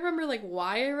I can't remember like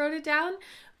why I wrote it down,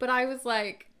 but I was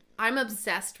like, I'm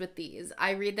obsessed with these.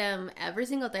 I read them every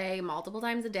single day, multiple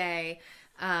times a day.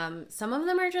 Some of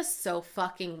them are just so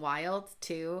fucking wild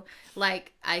too.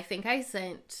 Like, I think I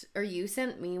sent, or you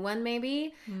sent me one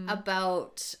maybe,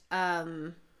 about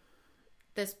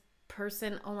this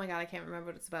person. Oh my God, I can't remember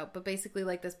what it's about. But basically,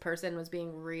 like, this person was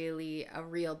being really a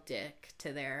real dick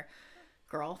to their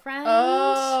girlfriend.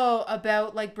 Oh,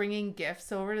 about like bringing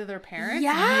gifts over to their parents?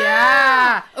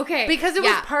 Yeah. Okay. Because it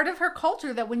was part of her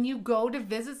culture that when you go to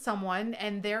visit someone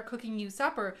and they're cooking you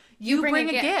supper, you bring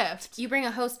a gift. You bring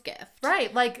a host gift.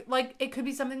 Right. Like it could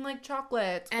be something like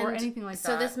chocolate or anything like that.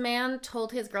 So this man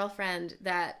told his girlfriend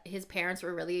that his parents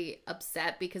were really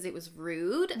upset because it was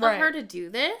rude of her to do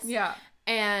this. Yeah.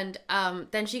 And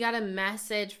then she got a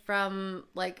message from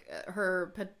like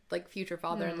her like future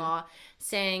father-in-law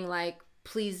saying like,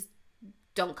 please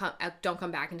don't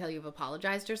come back until you've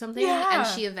apologized or something. Yeah. And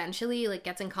she eventually like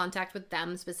gets in contact with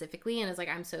them specifically and is like,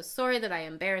 I'm so sorry that I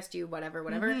embarrassed you, whatever.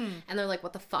 And they're like,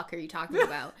 what the fuck are you talking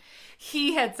about?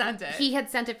 He had sent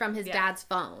it from his dad's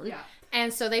phone. Yeah.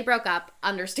 And so they broke up,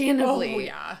 understandably. Oh,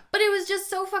 yeah. But it was just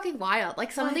so fucking wild.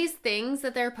 Like, some of these things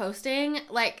that they're posting,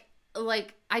 like,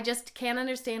 I just can't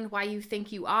understand why you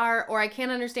think you are, or I can't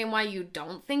understand why you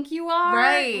don't think you are.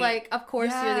 Right. Like, of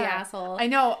course you're the asshole. I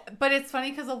know, but it's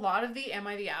funny because a lot of the Am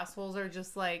I the Assholes are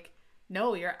just like,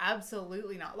 no, you're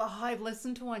absolutely not. Oh, I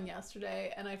listened to one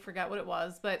yesterday, and I forget what it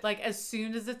was, but, like, as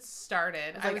soon as it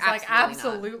started, I was like,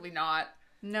 absolutely not.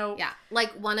 No. Yeah.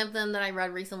 Like, one of them that I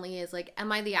read recently is, like,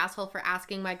 am I the asshole for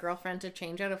asking my girlfriend to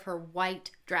change out of her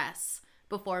white dress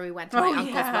before we went to my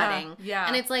uncle's wedding? Yeah.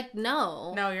 And it's like,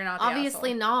 no. No, you're not the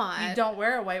obviously asshole. Not. You don't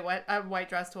wear a white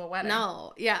dress to a wedding.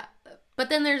 No. Yeah. But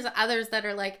then there's others that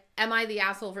are like, am I the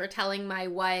asshole for telling my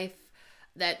wife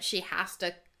that she has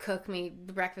to cook me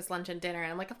breakfast, lunch, and dinner?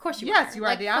 And I'm like, of course you are. Yes, you are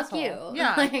like, the asshole. You.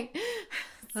 Yeah. Like,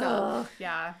 so.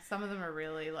 Yeah. Some of them are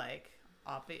really, like,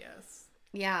 obvious.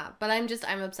 Yeah, but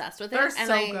I'm obsessed with it. They're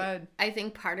so good. I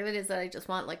think part of it is that I just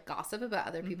want like gossip about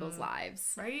other people's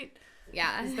lives. Right?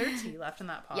 Yeah. Is there tea left in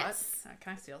that pot? Yes.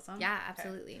 Can I steal some? Yeah,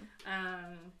 absolutely.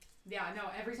 Okay. Yeah, no,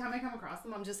 every time I come across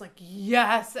them, I'm just like,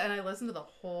 yes! And I listen to the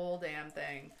whole damn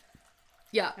thing.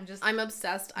 Yeah. I'm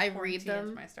obsessed. I read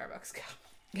them. My Starbucks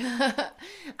cup.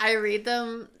 I read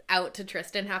them out to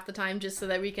Tristan half the time just so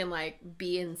that we can like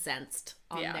be incensed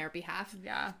on their behalf.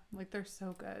 Yeah. Like, they're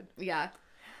so good. Yeah.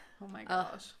 Oh my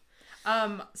gosh.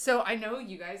 So I know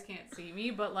you guys can't see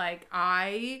me, but like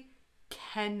I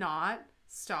cannot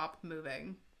stop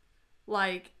moving.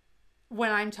 Like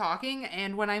when I'm talking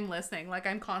and when I'm listening, like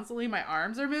I'm constantly, my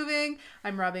arms are moving,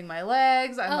 I'm rubbing my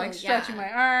legs, I'm like stretching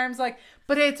my arms, like,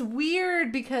 but it's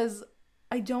weird because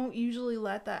I don't usually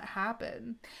let that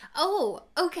happen. Oh,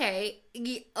 okay.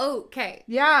 Okay.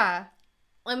 Yeah.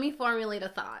 Let me formulate a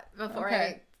thought before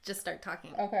I just start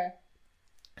talking. Okay.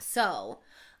 So,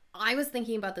 I was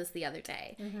thinking about this the other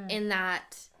day in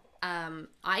that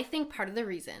I think part of the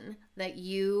reason that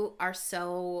you are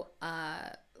so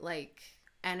like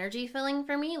energy filling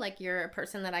for me, like you're a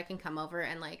person that I can come over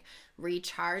and like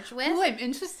recharge with. Oh, I'm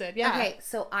interested. Yeah. Okay,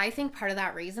 so I think part of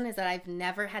that reason is that I've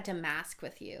never had to mask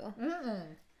with you.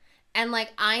 And like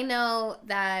I know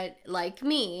that like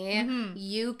me,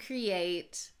 you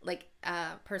create like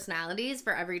personalities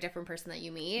for every different person that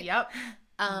you meet. Yep.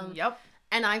 Yep.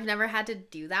 And I've never had to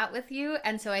do that with you.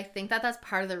 And so I think that that's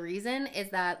part of the reason is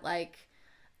that, like...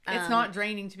 it's not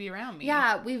draining to be around me.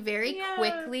 Yeah, we very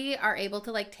quickly are able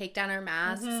to, like, take down our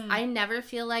masks. I never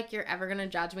feel like you're ever going to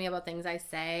judge me about things I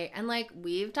say. And, like,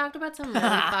 we've talked about some really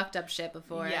fucked up shit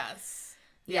before. Yes.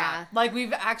 Yeah. Like,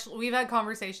 we've had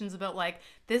conversations about, like,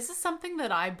 this is something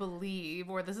that I believe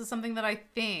or this is something that I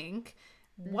think.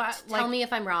 What? Tell me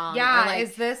if I'm wrong. Yeah, or, like,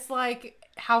 is this, like...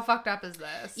 how fucked up is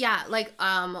this? Yeah, like,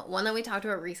 one that we talked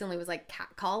about recently was, like,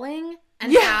 catcalling.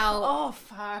 And yeah. how... oh,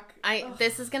 fuck.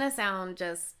 This is gonna sound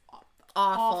just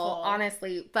awful,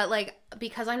 honestly. But, like,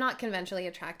 because I'm not conventionally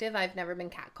attractive, I've never been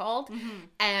catcalled.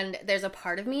 And there's a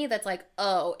part of me that's like,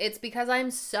 oh, it's because I'm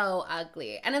so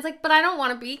ugly. And it's like, but I don't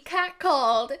want to be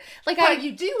catcalled. Like,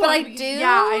 you do. But I do.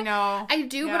 Yeah, I know. I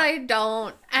do, but I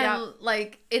don't. And,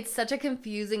 like, it's such a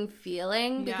confusing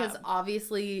feeling because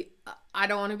obviously... I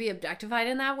don't want to be objectified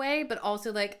in that way, but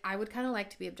also, like, I would kind of like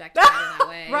to be objectified in that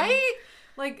way. Right?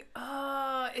 Like,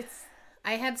 it's...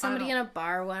 I had somebody in a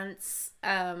bar once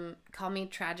call me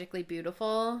tragically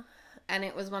beautiful, and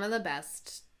it was one of the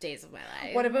best days of my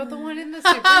life. What about the one in the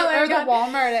super or the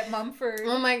Walmart at Mumford?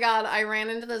 Oh my god, I ran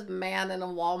into this man in a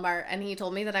Walmart, and he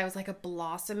told me that I was like a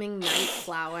blossoming night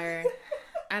flower,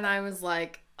 and I was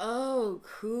like... Oh,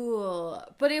 cool.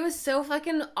 But it was so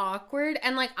fucking awkward.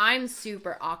 And, like, I'm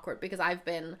super awkward because I've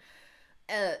been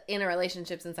in a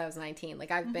relationship since I was 19.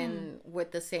 Like, I've been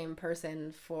with the same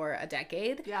person for a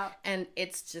decade. Yeah. And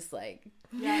it's just, like...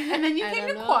 Yeah. And then you came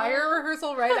to choir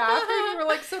rehearsal right after. You were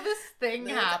like, so this thing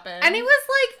happened. And it was,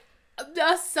 like,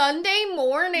 a Sunday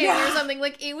morning or something.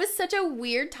 Like, it was such a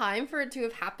weird time for it to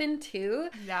have happened, too.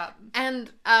 Yeah.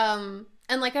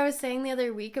 And like I was saying the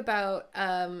other week about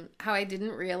how I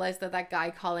didn't realize that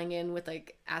guy calling in with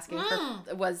like asking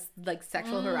for was like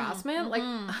sexual harassment. Like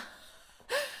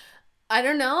I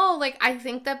don't know. Like I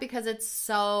think that because it's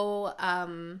so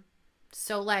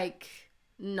like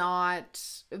not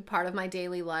part of my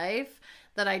daily life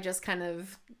that I just kind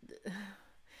of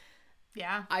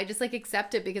I just like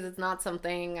accept it because it's not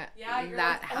something that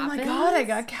happens. Oh my god, I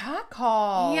got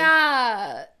catcalled.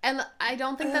 Yeah. And I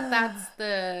don't think that that's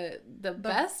the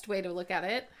best way to look at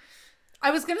it.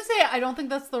 I was going to say I don't think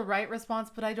that's the right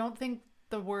response, but I don't think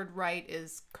the word right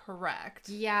is correct.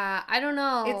 Yeah, I don't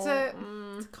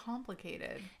know. It's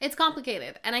complicated. It's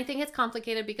complicated. And I think it's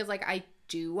complicated because like I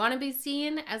do want to be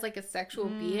seen as like a sexual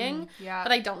being,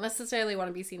 but I don't necessarily want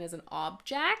to be seen as an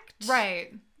object.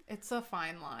 Right. It's a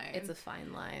fine line. It's a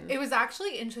fine line. It was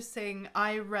actually interesting.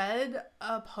 I read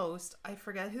a post. I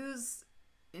forget whose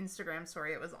Instagram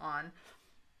story it was on.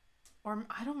 Or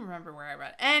I don't remember where I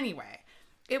read. Anyway,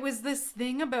 it was this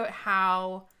thing about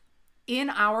how in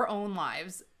our own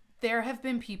lives, there have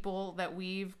been people that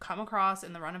we've come across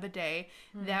in the run of a day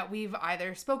that we've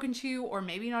either spoken to or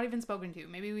maybe not even spoken to.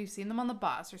 Maybe we've seen them on the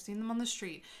bus or seen them on the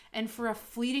street. And for a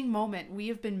fleeting moment, we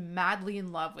have been madly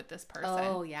in love with this person.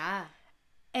 Oh, yeah.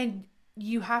 And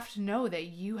you have to know that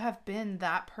you have been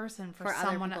that person for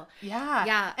someone else. Yeah.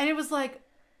 Yeah. And it was like,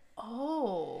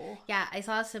 oh. Yeah, I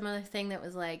saw a similar thing that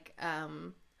was like,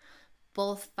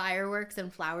 both fireworks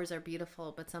and flowers are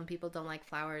beautiful, but some people don't like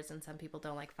flowers and some people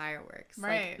don't like fireworks.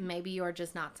 Right. Like, maybe you're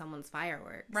just not someone's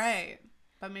fireworks. Right.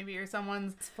 But maybe you're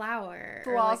someone's flower.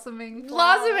 Blossoming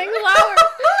flower. Blossoming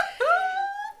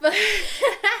flower.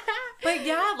 But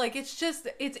yeah, like it's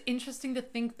interesting to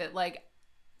think that like,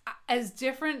 as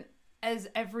different as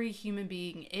every human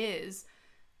being is,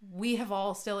 we have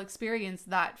all still experienced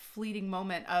that fleeting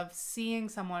moment of seeing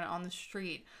someone on the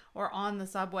street or on the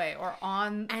subway or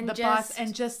on the bus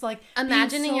and just like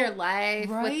imagining your life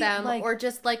with them, like, or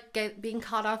just like being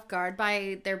caught off guard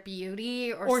by their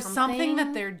beauty or something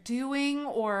that they're doing,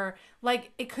 or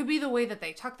like it could be the way that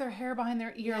they tuck their hair behind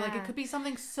their ear. Like it could be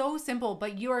something so simple,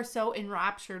 but you are so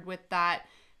enraptured with that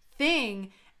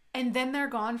thing. And then they're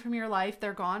gone from your life.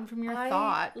 They're gone from your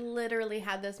thought. I literally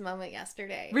had this moment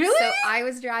yesterday. Really? So I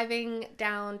was driving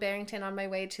down Barrington on my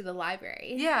way to the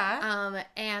library. Yeah.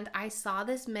 And I saw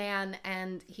this man,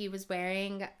 and he was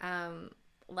wearing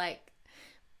like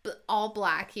all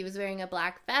black. He was wearing a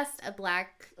black vest, a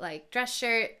black like dress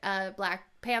shirt, black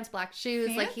pants, black shoes.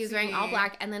 Fancy. Like he was wearing all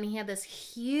black, and then he had this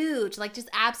huge, like just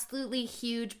absolutely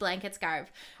huge blanket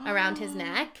scarf around his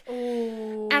neck.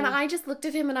 Oh. And I just looked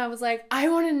at him and I was like, I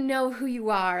want to know who you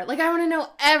are. Like I want to know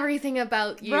everything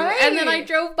about you. Right. And then I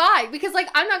drove by because like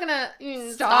I'm not gonna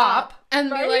stop and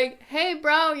be like, hey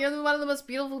bro, you're one of the most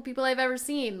beautiful people I've ever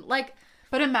seen. Like,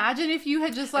 but imagine if you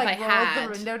had just like rolled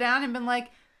the window down and been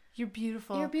like, you're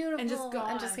beautiful. You're beautiful. And just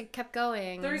gone. And just kept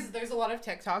going. There's a lot of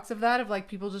TikToks of that, of like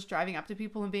people just driving up to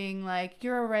people and being like,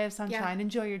 you're a ray of sunshine,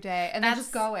 enjoy your day. And they're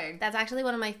just going. That's actually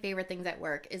one of my favorite things at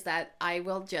work, is that I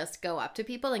will just go up to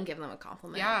people and give them a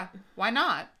compliment. Yeah. Why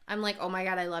not? I'm like, oh my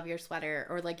God, I love your sweater.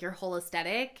 Or like your whole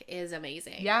aesthetic is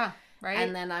amazing. Yeah. Right.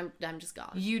 And then I'm just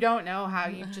gone. You don't know how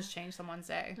you've just changed someone's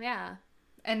day. Yeah.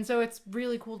 And so it's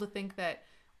really cool to think that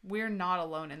we're not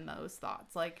alone in those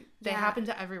thoughts. Like, they happen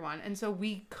to everyone. And so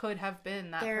we could have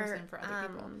been that person for other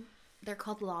people. They're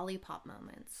called lollipop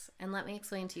moments. And let me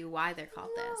explain to you why they're called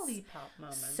this. Lollipop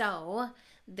moments. So,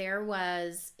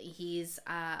 he's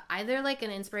either like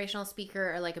an inspirational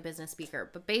speaker or like a business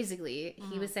speaker. But basically,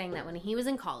 he was saying that when he was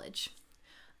in college,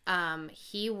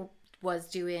 he was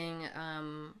doing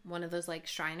one of those like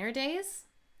Shriner days.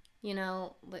 You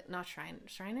know, not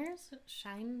Shriners?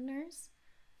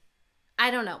 I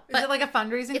don't know. Is it like a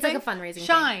fundraising thing? It's like a fundraising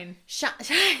thing. Shine.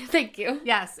 Thank you.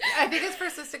 Yes. I think it's for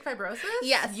cystic fibrosis.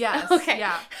 Yes. Okay.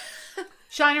 Yeah.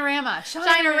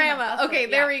 Shinorama. Okay,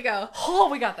 there we go. Oh,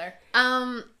 we got there.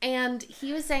 And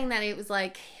he was saying that it was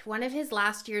like one of his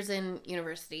last years in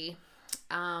university.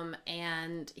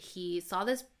 And he saw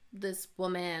this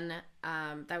woman,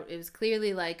 that it was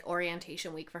clearly like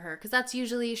orientation week for her. Cause that's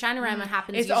usually, Shinorama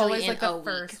happens it's usually always in like the week.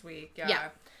 First week. Yeah.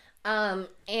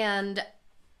 And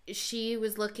she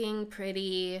was looking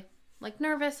pretty like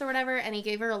nervous or whatever, and he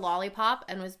gave her a lollipop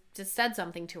and was just said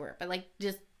something to her, but like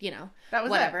just, you know, that was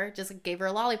whatever, it. just gave her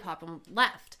a lollipop and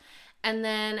left. And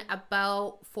then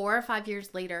about 4 or 5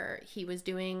 years later, he was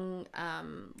doing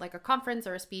like a conference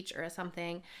or a speech or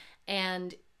something,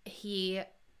 and he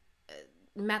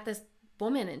met this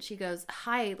woman, and she goes,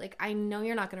 "Hi, like, I know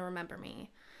you're not going to remember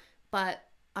me, but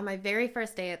on my very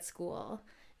first day at school,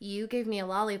 you gave me a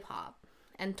lollipop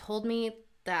and told me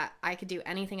that I could do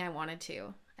anything I wanted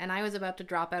to. And I was about to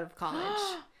drop out of college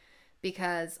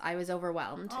because I was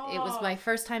overwhelmed. It was my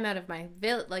first time out of my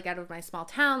like out of my small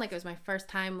town. Like, it was my first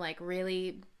time like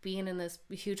really being in this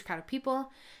huge crowd of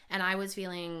people, and I was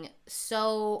feeling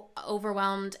so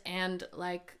overwhelmed and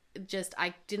like just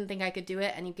I didn't think I could do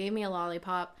it. And you gave me a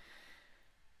lollipop,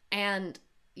 and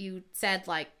you said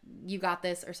like, you got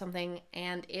this or something,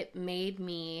 and it made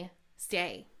me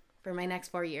stay for my next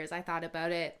 4 years. I thought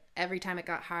about it every time it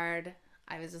got hard.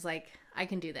 I was just like, I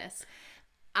can do this.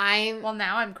 Well,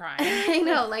 now I'm crying. I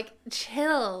know, like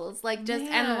chills, like just,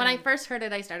 Man. and when I first heard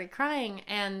it, I started crying,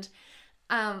 and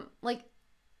like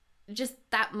just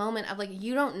that moment of like,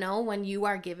 you don't know when you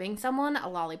are giving someone a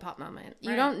lollipop moment.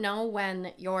 You don't know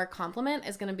when your compliment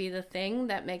is going to be the thing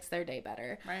that makes their day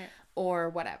better. Right. Or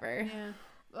whatever. Yeah.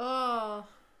 Oh,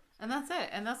 and that's it.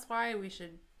 And that's why we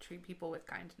should treat people with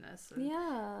kindness. And,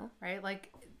 Yeah. right?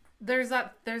 Like, there's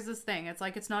this thing. It's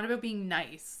like, it's not about being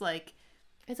nice. Like,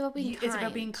 it's about being kind. It's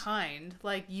about being kind.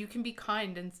 Like, you can be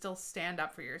kind and still stand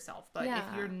up for yourself. But if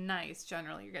you're nice,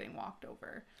 generally you're getting walked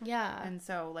over. Yeah. And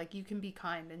so, like, you can be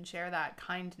kind and share that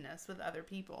kindness with other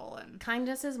people. And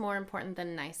kindness is more important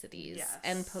than niceties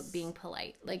and being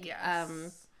polite. Like,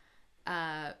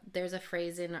 there's a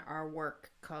phrase in our work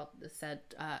said,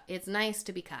 it's nice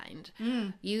to be kind.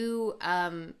 You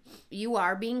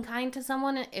are being kind to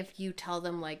someone if you tell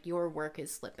them like your work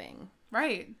is slipping.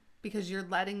 Right. Because you're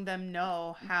letting them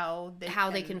know how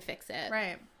they can fix it.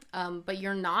 Right. But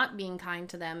you're not being kind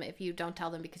to them if you don't tell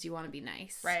them because you want to be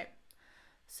nice. Right.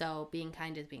 So being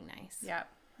kind is being nice. Yeah.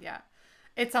 Yeah.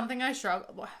 It's something I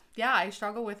struggle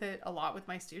with it a lot with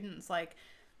my students. Like,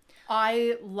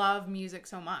 I love music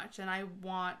so much, and I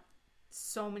want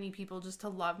so many people just to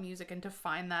love music and to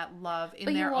find that love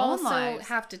in their own lives. But you also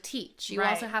have to teach. You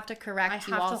also have to correct.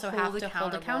 You also have to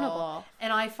hold accountable.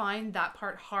 And I find that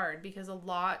part hard because a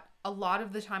lot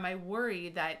of the time I worry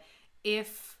that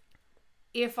if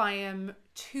I am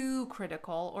too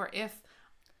critical, or if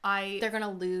they're going to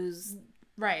lose.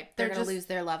 Right. They're going to lose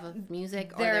their love of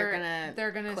music, or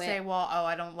they're going to say, well,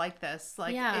 I don't like this.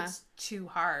 Like, it's too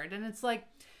hard. And it's like,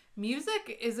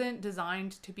 music isn't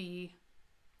designed to be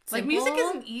simple. Like, music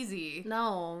isn't easy.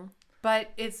 No.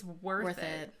 But it's worth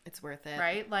it. It's worth it.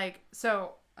 Right? Like,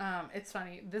 so, it's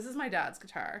funny. This is my dad's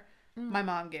guitar. My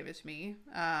mom gave it to me.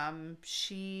 I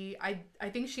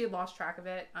think she had lost track of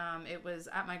it. It was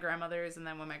at my grandmother's, and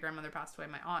then when my grandmother passed away,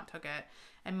 my aunt took it,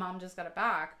 and mom just got it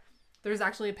back. There's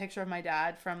actually a picture of my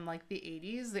dad from like the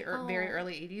 80s, very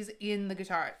early 80s, in the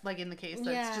guitar, like in the case.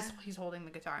 That's just, he's holding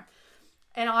the guitar.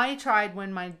 And I tried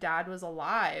when my dad was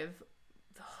alive,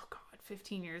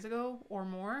 15 years ago or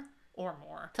more.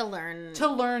 To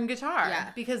learn guitar. Yeah.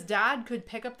 Because dad could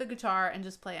pick up the guitar and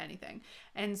just play anything.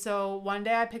 And so one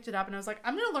day I picked it up and I was like,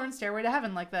 I'm going to learn Stairway to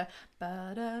Heaven, like the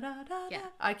ba-da-da-da-da. Yeah.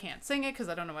 I can't sing it because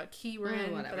I don't know what key we're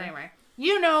in. Whatever. But anyway,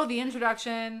 you know the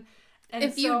introduction. And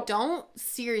if you don't,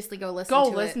 seriously go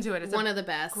listen to it. It's one of the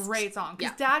best. Great song.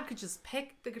 Because dad could just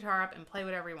pick the guitar up and play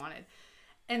whatever he wanted.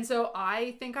 And so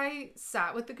I think I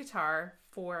sat with the guitar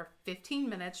for 15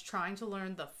 minutes trying to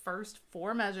learn the first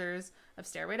 4 measures of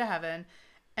Stairway to Heaven.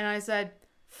 And I said,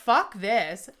 fuck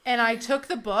this. And I took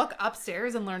the book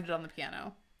upstairs and learned it on the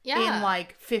piano. Yeah. In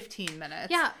like 15 minutes.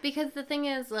 Yeah, because the thing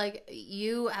is, like,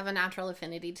 you have a natural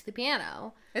affinity to the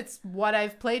piano. It's what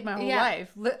I've played my whole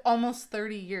life. Almost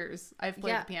 30 years I've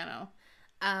played the piano.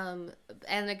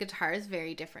 And the guitar is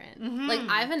very different. Mm-hmm. Like,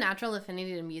 I have a natural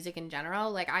affinity to music in general.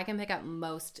 Like, I can pick up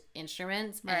most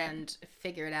instruments and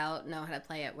figure it out, know how to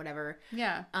play it, whatever.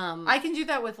 Yeah. I can do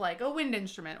that with like a wind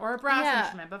instrument or a brass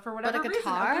instrument, but for whatever reason, a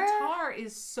guitar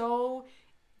is so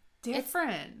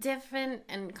different. It's different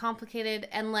and complicated.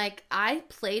 And like, I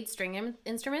played string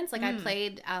instruments. Like, I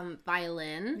played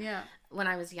violin. Yeah. When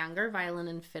I was younger, violin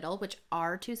and fiddle, which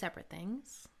are 2 separate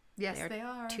things. Yes, they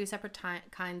are. 2 separate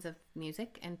kinds of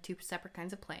music and 2 separate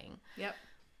kinds of playing. Yep.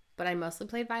 But I mostly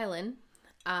played violin.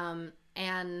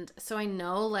 And so I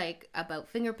know, like, about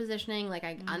finger positioning. Like,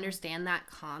 I understand that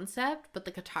concept. But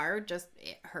the guitar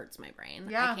it hurts my brain.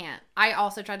 Yeah. I can't. I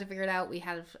also tried to figure it out. We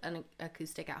had an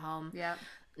acoustic at home. Yeah.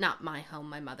 Not my home,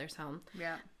 my mother's home.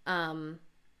 Yeah.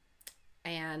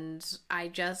 And I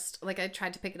just, like, I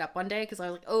tried to pick it up one day because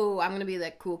I was like, oh, I'm going to be the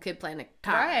cool kid playing a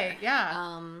guitar. Right,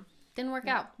 yeah. Didn't work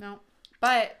out. No.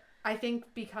 But I think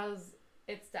because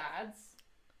it's Dad's,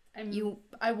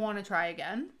 I want to try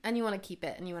again. And you want to keep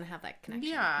it and you want to have that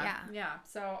connection. Yeah.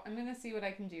 So I'm going to see what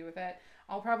I can do with it.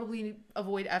 I'll probably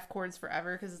avoid F chords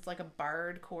forever because it's like a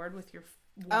barred chord with your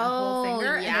one whole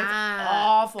finger. Yeah. And it's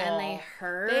awful. And they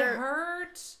hurt. They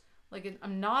hurt. Like,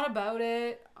 I'm not about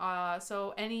it.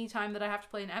 So any time that I have to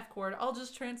play an F chord, I'll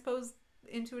just transpose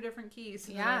into a different key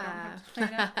so that I don't have to play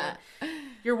an F chord.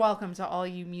 You're welcome to all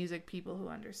you music people who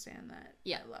understand that.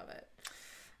 Yeah. I love it.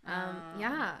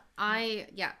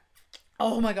 Yeah.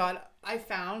 Oh my God. I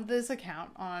found this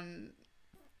account on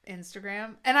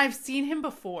Instagram and I've seen him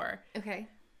before. Okay.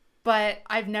 But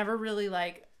I've never really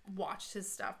like watched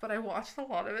his stuff, but I watched a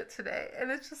lot of it today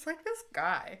and it's just like this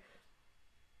guy.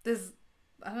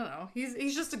 I don't know.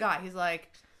 He's just a guy. He's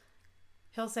like,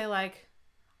 he'll say like,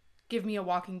 give me a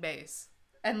walking bass.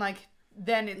 And like,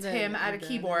 then it's him at a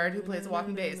keyboard who plays a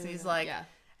walking bass. And he's like,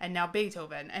 and now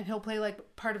Beethoven. And he'll play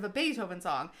like part of a Beethoven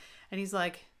song. And he's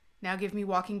like, now give me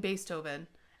walking Beethoven.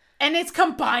 And it's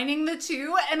combining the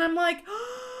two. And I'm like,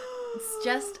 it's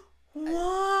just,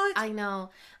 what? I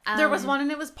know. There was one and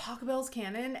it was Pachelbel's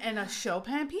Canon and a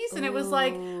Chopin piece. And it was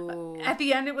like, at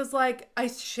the end, it was like, I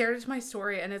shared it to my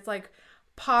story and it's like,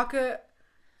 Paca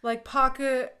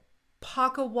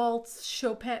waltz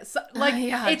Chopin, like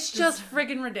it's just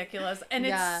friggin' ridiculous, and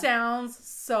it sounds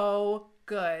so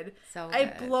good.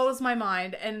 It blows my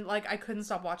mind, and like I couldn't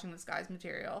stop watching this guy's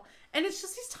material, and it's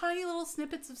just these tiny little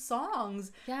snippets of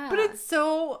songs. Yeah, but it's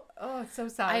so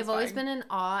satisfying. I've always been in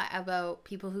awe about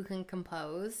people who can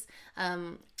compose.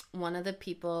 One of the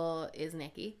people is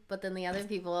Nikki, but then the other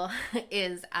people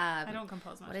is I don't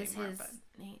compose much what is anymore, his but...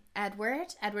 name?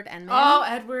 Edward Enman. Oh,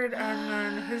 Edward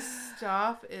Enman. His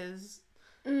stuff is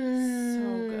so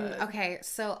good. Okay,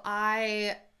 so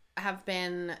I have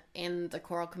been in the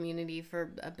choral community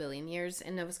for a billion years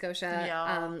in Nova Scotia.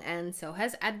 Yeah. And so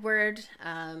has Edward.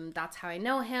 That's how I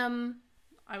know him.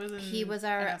 He was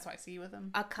our NSYC with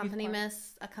him.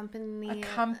 Accompanist.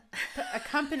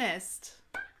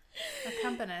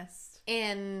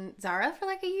 In Zara for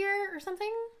like a year or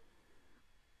something.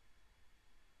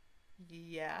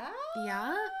 Yeah.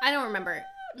 I don't remember.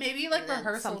 Maybe like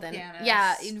rehearsal pianist.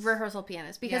 Yeah, rehearsal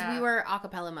pianist because we were a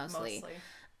cappella mostly.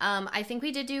 I think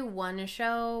we did do one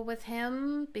show with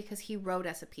him because he wrote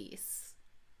us a piece.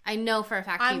 I know for a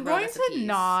fact he wrote us a piece. I'm going to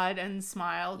nod and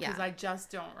smile because I just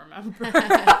don't remember.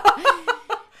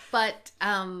 But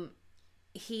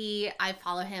I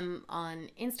follow him on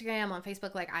Instagram, on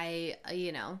Facebook. Like I,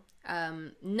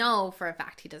 know for a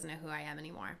fact he doesn't know who I am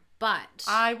anymore. But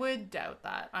I would doubt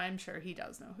that. I'm sure he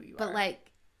does know who you are. But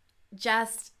like,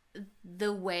 just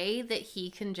the way that he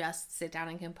can just sit down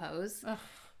and compose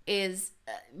is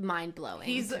mind blowing.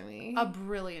 He's to me. A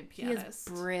brilliant pianist. He is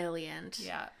brilliant.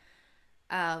 Yeah.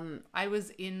 I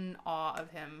was in awe of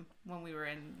him when we were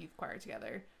in youth choir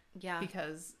together. Yeah.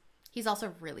 Because he's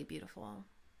also really beautiful.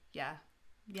 Yeah.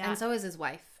 And so is his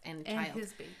wife and child. And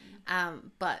his baby.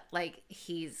 But like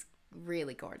he's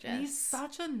really gorgeous. He's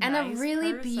such a nice and a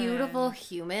really person. Beautiful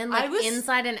human, like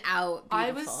inside and out. Beautiful.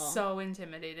 I was so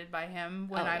intimidated by him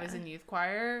when I was in youth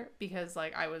choir because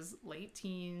like I was late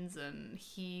teens and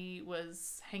he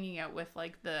was hanging out with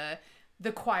like the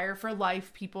choir for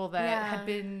life people that had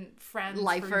been friends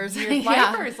lifers for years.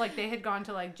 Lifers, like they had gone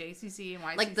to like JCC and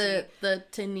YCC, like the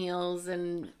Tennille's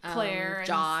and Claire and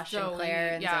Josh Zoe, and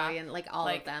Claire and Zoe and like all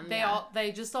of them.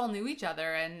 They just all knew each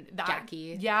other and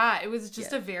Jackie. It was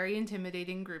just a very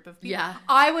intimidating group of people. Yeah,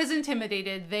 I was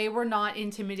intimidated. They were not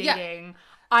intimidating. Yeah.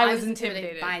 I was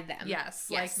intimidated by them. Yes,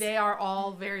 like they are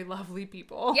all very lovely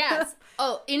people. Yes.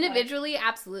 Oh, individually,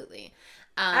 absolutely.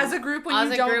 As a group, when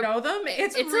you don't know them,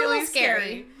 it's really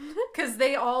scary because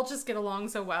they all just get along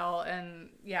so well, and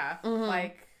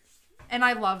like, and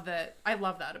I love that. I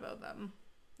love that about them.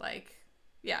 Like,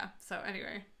 yeah. So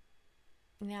anyway,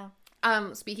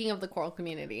 speaking of the choral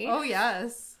community, oh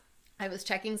yes, I was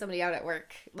checking somebody out at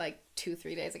work like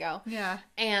 2-3 days ago. Yeah,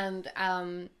 and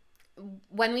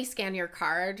when we scan your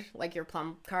card, like your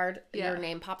plum card, your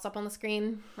name pops up on the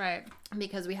screen, right?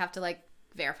 Because we have to like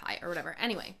verify or whatever.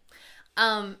 Anyway.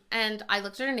 And I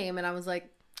looked at her name and I was like,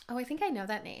 oh, I think I know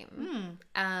that name.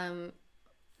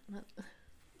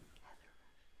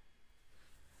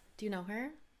 Do you know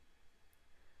her?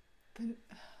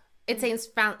 It sounds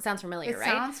familiar, right?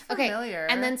 It sounds familiar.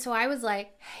 Okay. And then so I was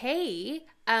like, hey,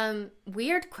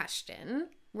 weird question.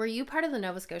 were you part of the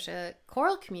Nova Scotia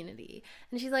choral community?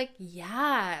 And she's like,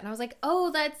 yeah. And I was like,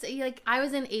 oh, that's like, I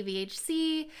was in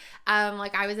AVHC.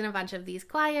 Like I was in a bunch of these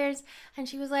choirs. And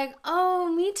she was like,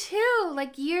 oh, me too.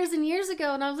 Like years and years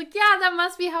ago. And I was like, yeah, that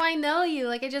must be how I know you.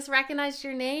 Like I just recognized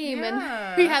your name. Yeah.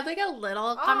 And we had like a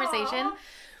little conversation.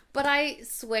 But I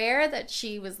swear that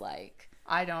she was like,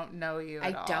 I don't know you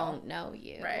at all. I don't know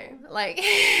you. Right. Like,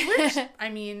 which, I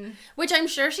mean. Which I'm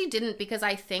sure she didn't, because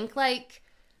I think like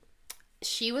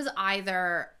she was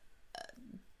either,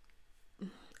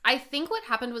 I think what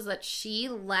happened was that she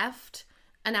left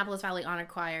Annapolis Valley Honor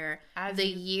Choir the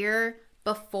year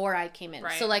before I came in.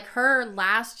 Right. So like her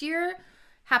last year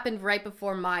happened right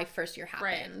before my first year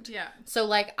happened. Right. Yeah. So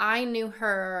like I knew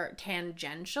her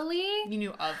tangentially. You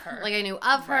knew of her. Like I knew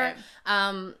of her.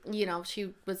 Right. You know,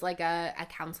 she was like a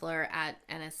counselor at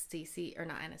NSCC, or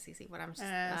not NSCC. What I'm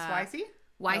YC?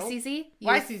 YCC?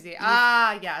 Nope. YCC.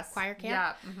 Ah, yes. Choir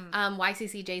camp. Yeah. Mm-hmm.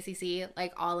 YCC, JCC,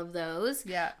 like all of those.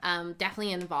 Yeah.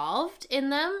 Definitely involved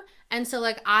in them. And so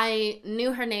like I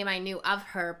knew her name, I knew of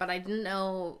her, but I didn't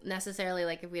know necessarily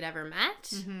like if we'd ever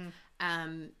met.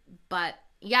 Mm-hmm. But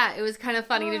yeah, it was kind of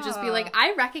funny to just be like,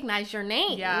 I recognize your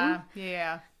name. Yeah.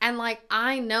 Yeah. And like,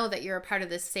 I know that you're a part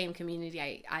of this same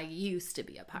community I used to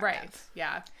be a part of.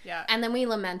 Yeah. Yeah. And then we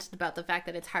lamented about the fact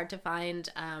that it's hard to find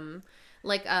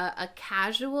like a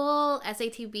casual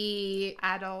SATB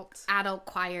adult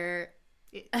choir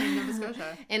in Nova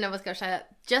Scotia. In Nova Scotia,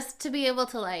 just to be able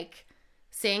to like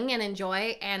sing and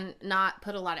enjoy and not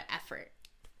put a lot of effort.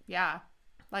 Yeah.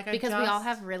 Like because we all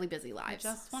have really busy lives. I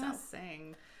just want to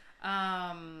sing.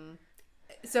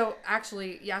 So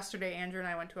actually yesterday Andrew and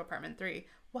I went to apartment 3.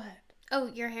 What? Oh,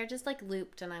 your hair just like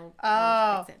looped and I wanted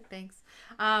to fix it. Thanks.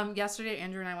 Yesterday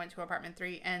Andrew and I went to apartment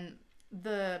 3 and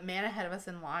the man ahead of us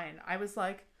in line, I was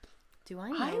like, do I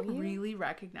know you? Really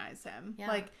recognize him. Yeah.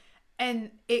 Like,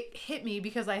 and it hit me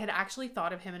because I had actually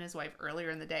thought of him and his wife earlier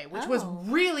in the day, which was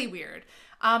really weird.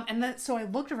 And then so I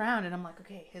looked around and I'm like,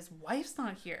 okay, his wife's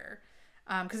not here.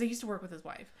 Because I used to work with his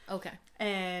wife. Okay.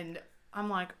 And I'm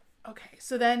like, okay.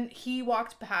 So then he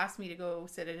walked past me to go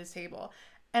sit at his table.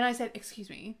 And I said, excuse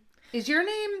me, is your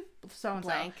name so-and-so?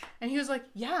 Blank. And he was like,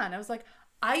 yeah. And I was like,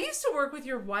 I used to work with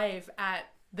your wife at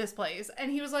this place.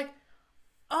 And he was like,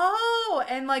 oh.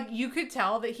 And like, you could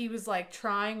tell that he was like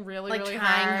trying really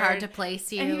hard to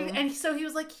place you. And so he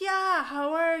was like, yeah,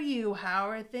 how are you? How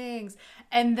are things?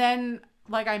 And then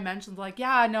like I mentioned, like,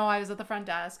 yeah, no, I was at the front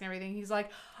desk and everything. He's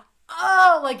like,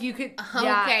 oh, like you could.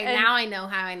 Yeah. Okay, now I know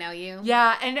how I know you.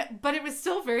 Yeah, but it was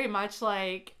still very much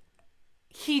like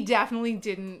he definitely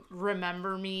didn't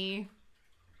remember me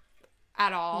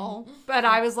at all. But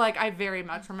I was like, I very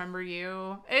much remember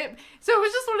you. So it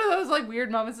was just one of those like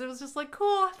weird moments. It was just like,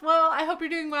 cool. Well, I hope you're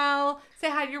doing well. Say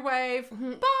hi to your wife.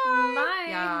 Bye. Bye.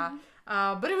 Yeah.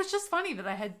 But it was just funny that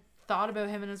I had thought about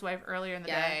him and his wife earlier in the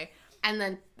day, and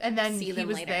then he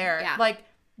was later. there. Yeah. Like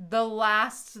the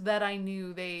last that I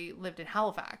knew, they lived in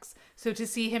Halifax. So to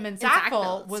see him in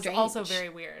Sackville was strange. Also very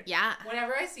weird. Yeah.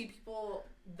 Whenever I see people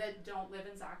that don't live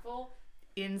in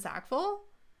Sackville,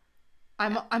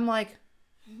 I'm like,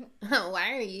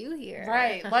 why are you here?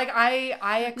 Right. Like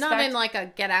I expect, not in like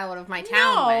a get out of my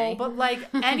town way. But like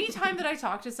anytime that I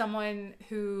talk to someone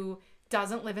who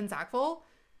doesn't live in Sackville,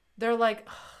 they're like,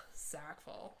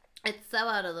 Sackville. It's so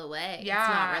out of the way. Yeah.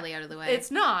 It's not really out of the way. It's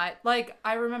not. Like,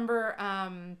 I remember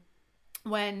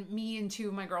when me and 2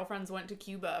 of my girlfriends went to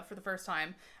Cuba for the first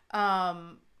time,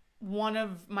 one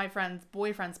of my friend's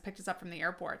boyfriends picked us up from the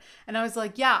airport. And I was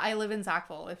like, yeah, I live in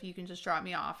Sackville if you can just drop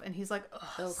me off. And he's like,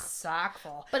 ugh,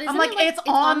 Sackville. But I'm like, it's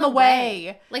on the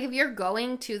way. Like, if you're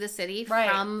going to the city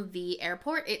from the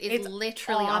airport, it's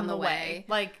literally on the way.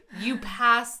 Like, you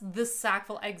pass the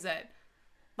Sackville exit.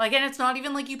 Like, and it's not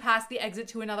even like you pass the exit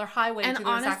to another highway and to go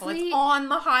honestly, to Sackville. It's on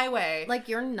the highway. Like,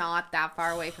 you're not that far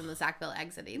away from the Sackville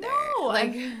exit either. No,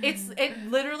 like it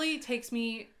literally takes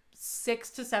me 6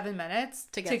 to 7 minutes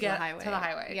to get to the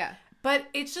highway. Yeah. But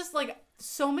it's just like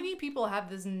so many people have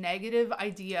this negative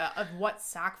idea of what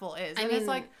Sackville is. And it's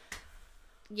like,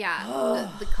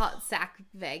 yeah, the Sack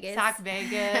Vegas.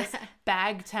 Bagtown.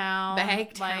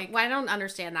 Bagtown. Like, well, I don't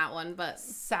understand that one, but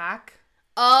Sack.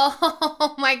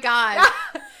 Oh my God.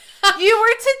 You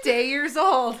were today years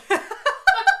old.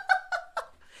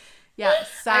 Yeah,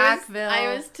 Sackville.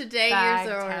 I was today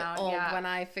years old yeah. when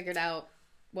I figured out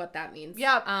what that means.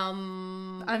 Yep.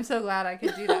 I'm so glad I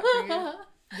could do that for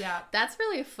you. Yeah. That's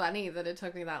really funny that it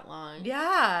took me that long.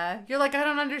 Yeah. You're like, I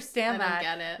don't understand I that.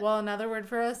 don't get it. Well, another word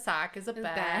for a sack is a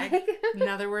bag.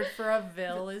 Another word for a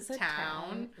ville is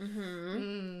town.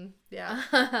 Mm-hmm. Yeah.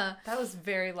 That was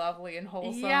very lovely and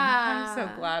wholesome. Yeah. I'm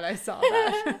so glad I saw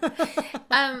that.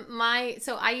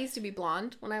 So I used to be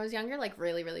blonde when I was younger, like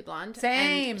really, really blonde.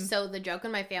 Same. And so the joke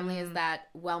in my family is that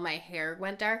while my hair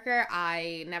went darker,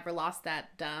 I never lost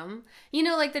that dumb. You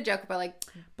know, like the joke about like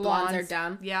blondes are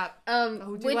dumb. Yeah.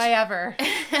 Which I ever?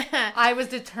 I was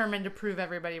determined to prove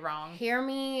everybody wrong. Hear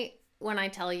me when I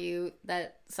tell you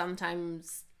that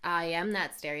sometimes I am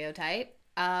that stereotype.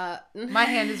 My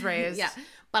hand is raised. Yeah,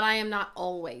 but I am not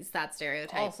always that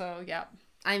stereotype. Also, yeah.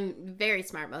 I'm very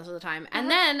smart most of the time.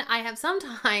 And then I have some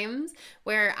times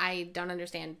where I don't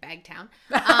understand Bagtown.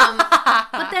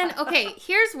 But then, okay,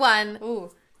 here's one.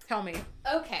 Ooh, tell me.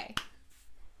 Okay.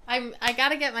 I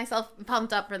gotta get myself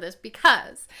pumped up for this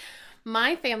because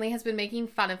my family has been making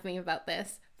fun of me about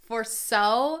this for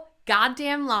so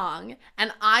goddamn long,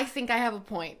 and I think I have a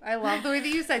point. I love the way that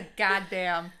you said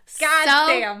goddamn.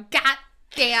 Goddamn. So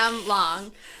goddamn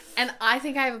long. And I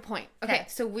think I have a point. Okay,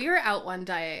 so we were out one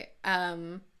day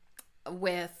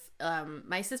with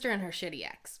my sister and her shitty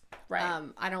ex. Right.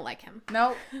 I don't like him.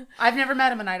 No, I've never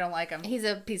met him and I don't like him. He's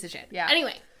a piece of shit. Yeah.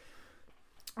 Anyway,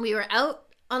 we were out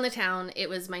on the town. It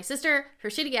was my sister, her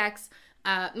shitty ex,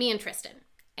 me and Tristan.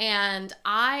 And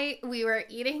we were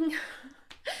eating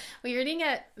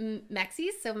at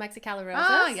Mexi's, so Mexicali Rosas.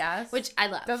 Oh, yes. Which I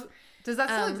love. Does that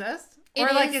still exist? Or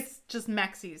it's just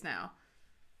Mexi's now?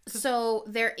 So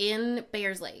they're in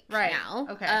Bayers Lake now.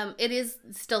 Okay. It is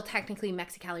still technically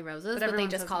Mexicali Rosas, but they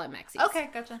just call it Mexi's. Okay,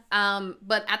 gotcha.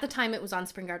 But at the time it was on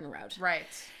Spring Garden Road. Right.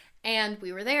 And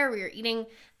we were there, we were eating,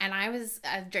 and I was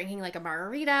drinking like a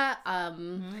margarita.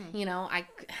 You know, I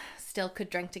still could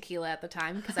drink tequila at the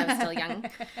time because I was still young.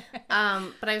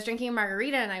 But I was drinking a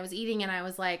margarita and I was eating and I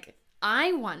was like,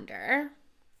 I wonder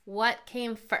what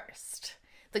came first,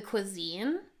 the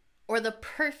cuisine or the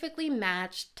perfectly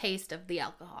matched taste of the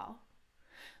alcohol.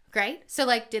 Right? So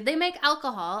like, did they make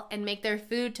alcohol and make their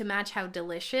food to match how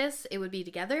delicious it would be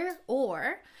together?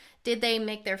 Or did they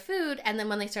make their food and then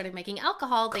when they started making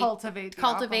alcohol, they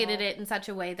cultivated it in such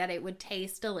a way that it would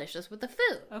taste delicious with the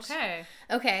food?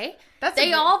 Okay.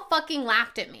 They all fucking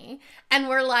laughed at me and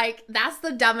were like, that's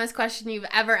the dumbest question you've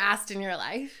ever asked in your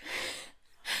life.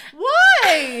 Why?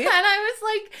 And I was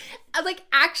like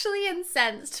actually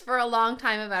incensed for a long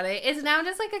time about it. It's now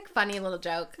just like a funny little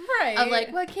joke. Right. Of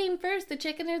like, what came first, the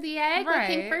chicken or the egg? Right. What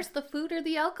came first, the food or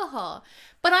the alcohol?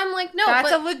 But I'm like, no.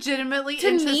 That's a legitimately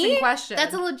interesting question.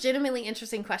 That's a legitimately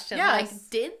interesting question. Yes. Like,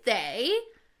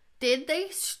 did they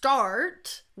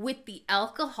start with the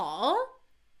alcohol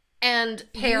and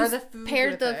pair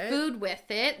the food with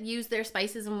it, use their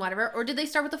spices and whatever, or did they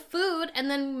start with the food and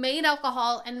then made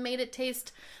alcohol and made it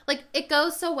taste like it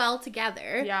goes so well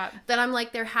together? Yeah. That I'm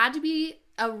like, there had to be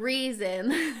a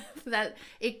reason that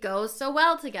it goes so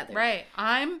well together. Right.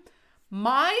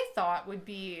 My thought would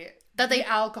be that the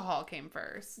alcohol came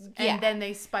first, and then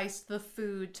they spiced the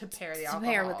food to pair the alcohol. To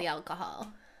pair with the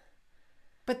alcohol.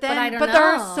 But there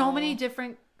are so many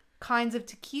different kinds of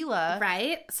tequila,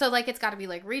 right? So like it's got to be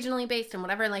like regionally based and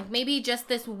whatever. Like maybe just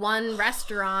this one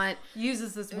restaurant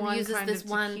uses this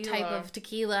one type of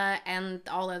tequila, and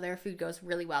all of their food goes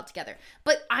really well together.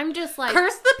 But I'm just like,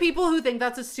 curse the people who think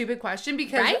that's a stupid question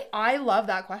because I love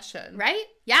that question. Right?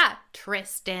 Yeah,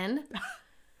 Tristan.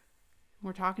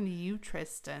 We're talking to you,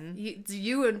 Tristan.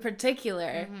 You in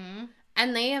particular. Mm-hmm.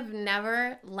 And they have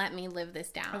never let me live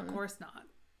this down. Of course not.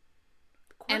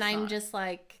 And I'm just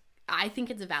like, I think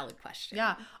it's a valid question.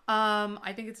 Yeah.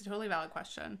 I think it's a totally valid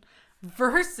question.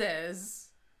 Versus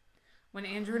when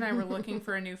Andrew and I were looking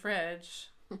for a new fridge.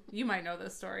 You might know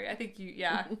this story. I think you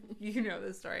know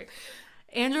this story.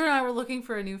 Andrew and I were looking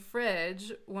for a new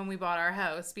fridge when we bought our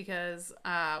house because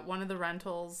one of the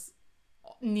rentals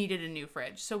needed a new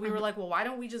fridge. So we were like, well, why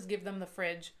don't we just give them the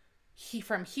fridge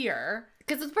from here?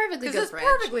 Because it's perfectly good fridge.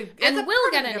 And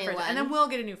we'll get a new one. And then we'll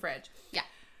get a new fridge. Yeah.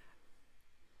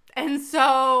 And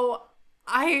so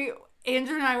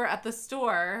Andrew and I were at the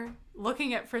store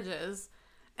looking at fridges,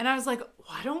 and I was like,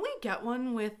 why don't we get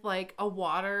one with like a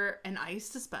water and ice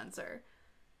dispenser?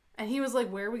 And he was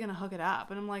like, where are we going to hook it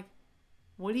up? And I'm like,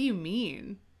 what do you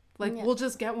mean? Like, we'll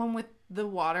just get one with the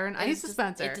water and ice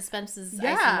dispenser. It dispenses ice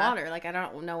and water. Like, I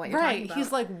don't know what you're talking about.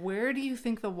 He's like, where do you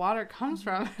think the water comes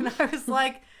from? And I was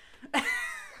like...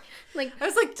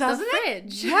 doesn't the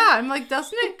fridge. Yeah, I'm like,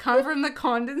 doesn't it come from the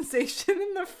condensation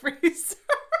in the freezer?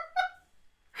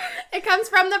 It comes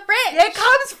from the fridge. It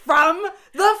comes from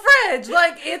the fridge.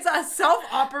 Like, it's a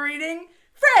self-operating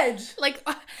fridge. Like,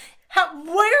 Where's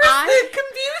the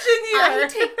confusion here? I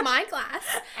take my glass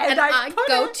and I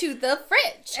go to the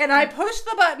fridge. And I push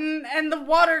the button and the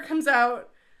water comes out.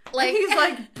 Like, and he's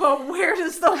like, but where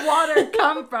does the water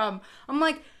come from? I'm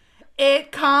like,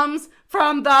 it comes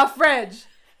from the fridge.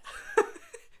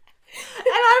 And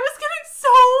I was getting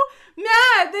so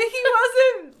mad that he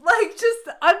wasn't like just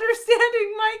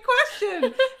understanding my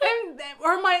question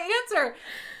or my answer.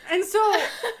 And so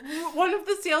one of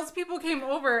the salespeople came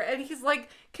over and he's like,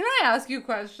 can I ask you a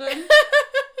question?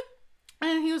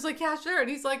 And he was like, yeah, sure. And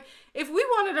he's like, if we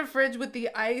wanted a fridge with the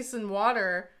ice and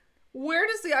water, where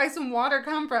does the ice and water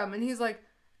come from? And he's like,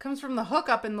 it comes from the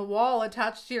hookup in the wall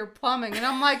attached to your plumbing. And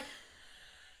I'm like,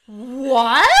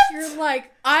 what? You're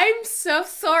like, I'm so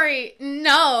sorry.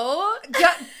 No.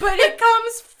 Yeah, but it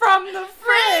comes from the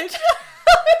fridge.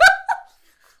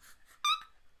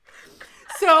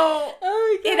 So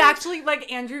it actually,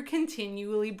 like, Andrew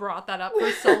continually brought that up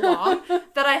for so long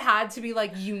that I had to be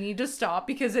like, you need to stop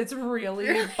because it's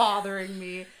really bothering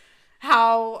me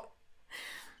how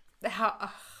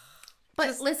but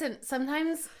just, listen,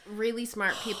 sometimes really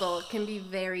smart people can be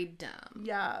very dumb.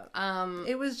 Yeah.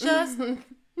 It was just,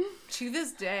 to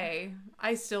this day,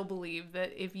 I still believe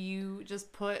that if you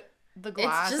just put the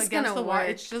glass against the wall,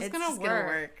 it's just gonna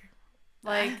work.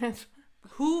 Like,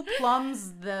 who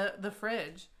plumbs the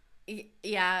fridge?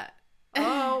 Yeah.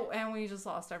 Oh, and we just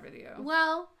lost our video.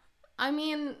 Well, I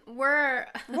mean, we're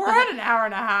at an hour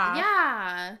and a half.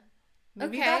 Yeah.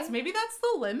 Maybe that's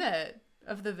the limit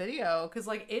of the video, because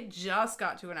like it just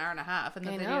got to an hour and a half, and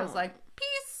the video's like,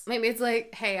 peace. Maybe it's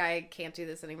like, hey, I can't do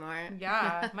this anymore.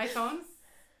 Yeah, my phone's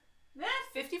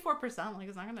 54%. Like,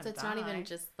 it's not gonna. So it's not even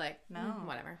just like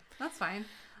whatever. That's fine.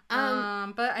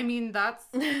 But I mean, that's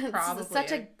probably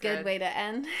such a good way to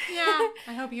end. Yeah.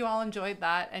 I hope you all enjoyed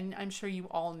that, and I'm sure you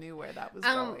all knew where that was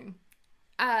going.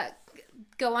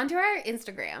 Go onto our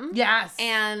Instagram. Yes.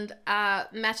 And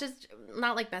but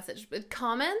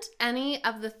comment any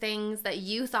of the things that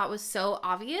you thought was so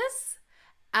obvious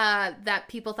that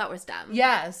people thought was dumb.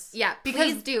 Yes. Yeah,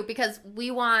 please do, because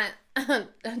we want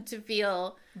to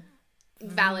feel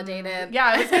validated. Yeah,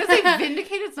 I was going to say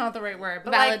vindicated is not the right word.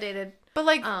 But validated. But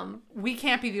like, we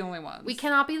can't be the only ones. We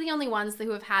cannot be the only ones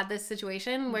who have had this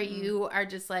situation where you are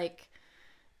just like,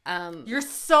 you're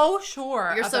so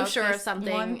sure. You're so sure of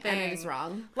something and it is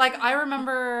wrong. Like, I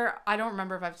don't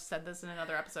remember if I've said this in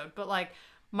another episode, but like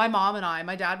my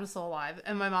dad was still alive,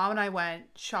 and my mom and I went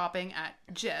shopping at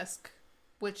Jisk,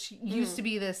 which used to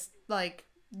be this like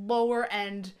lower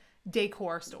end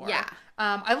decor store. Yeah.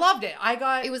 I loved it.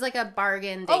 It was like a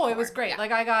bargain decor. Oh, it was great. Yeah.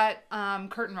 Like, I got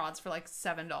curtain rods for like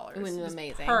 $7. It was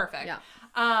amazing. Perfect. Yeah.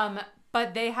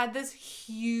 But they had this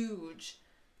huge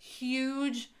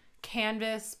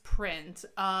canvas print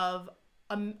of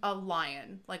a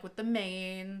lion, like with the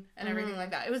mane and everything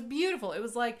like that. It was beautiful. It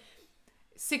was like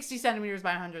 60 centimeters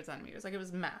by 100 centimeters. Like, it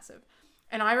was massive.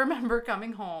 And I remember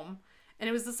coming home, and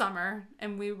it was the summer,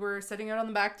 and we were sitting out on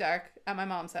the back deck at my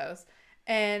mom's house.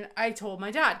 And I told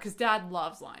my dad, because Dad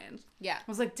loves lions. Yeah. I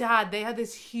was like, Dad, they had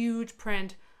this huge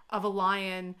print of a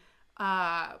lion,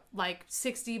 like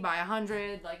 60 by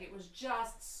 100. Like, it was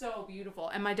just so beautiful.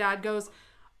 And my dad goes,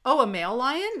 oh, a male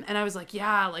lion? And I was like,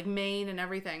 yeah, like mane and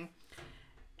everything.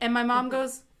 And my mom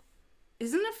goes,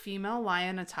 isn't a female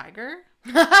lion a tiger?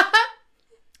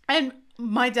 And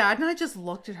my dad and I just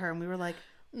looked at her and we were like,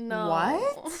 no.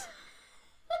 What?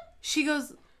 She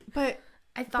goes, but...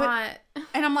 I thought...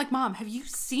 And I'm like, Mom, have you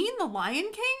seen The Lion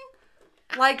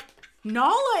King? Like,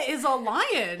 Nala is a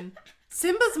lion.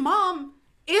 Simba's mom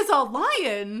is a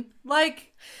lion.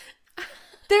 Like,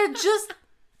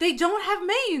 they don't have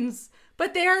manes,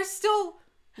 but they are still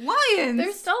lions.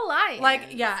 They're still lions. Like,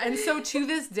 yeah. And so to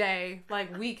this day,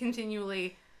 like, we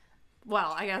continually,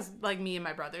 well, I guess, like, me and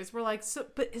my brothers were like, so,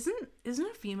 but isn't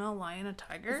a female lion a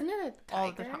tiger? Isn't it a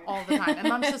tiger? All the time. And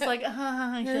Mom's just like,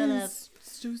 shut up.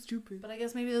 So stupid. But I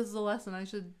guess maybe this is a lesson. I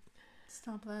should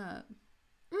stop that.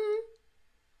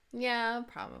 Yeah,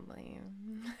 probably.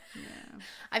 Yeah.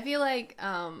 I feel like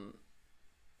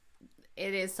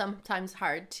it is sometimes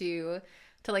hard to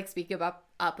like speak up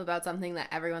about something that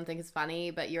everyone thinks is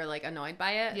funny, but you're like annoyed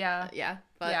by it. Yeah. Yeah.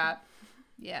 But,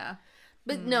 yeah.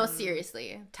 But no,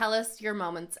 seriously. Tell us your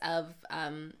moments of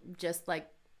just like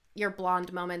your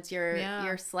blonde moments,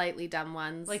 your slightly dumb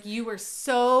ones. Like, you were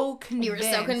so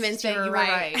convinced you were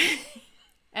right.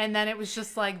 And then it was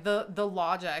just like the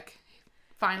logic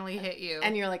finally hit you.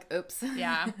 And you're like, oops.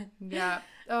 Yeah. Yeah.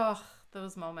 Oh,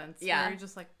 those moments. Yeah. Where you're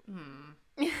just like,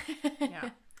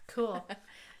 Yeah. Cool.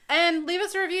 And leave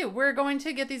us a review. We're going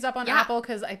to get these up on Apple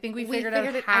because I think we figured out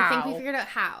how. I think we figured out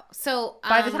how. So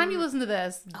by the time you listen to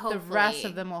this, the hopefully. rest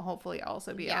of them will hopefully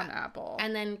also be on Apple.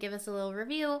 And then give us a little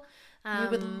review. We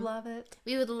would love it.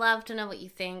 We would love to know what you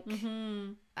think.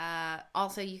 Mm-hmm.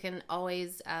 Also, you can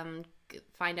always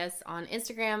find us on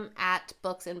Instagram at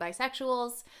Books and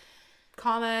Bisexuals.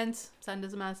 Comment, send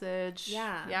us a message.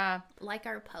 Yeah. Like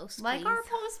our post, please. Like our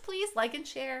post, please. Like and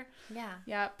share. Yeah.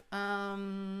 Yep.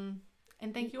 And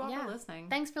thank you all for listening.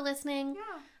 Thanks for listening.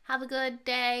 Yeah. Have a good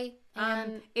day.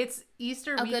 And it's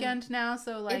Easter weekend now,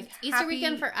 so like it's Easter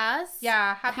weekend for us.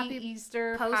 Yeah, happy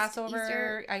Easter, Passover.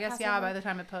 Easter, I guess Passover. by the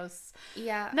time it posts.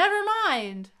 Yeah. Never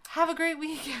mind. Have a great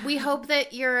weekend. We hope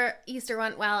that your Easter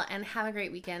went well and have a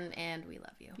great weekend, and we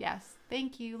love you. Yes.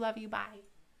 Thank you. Love you. Bye.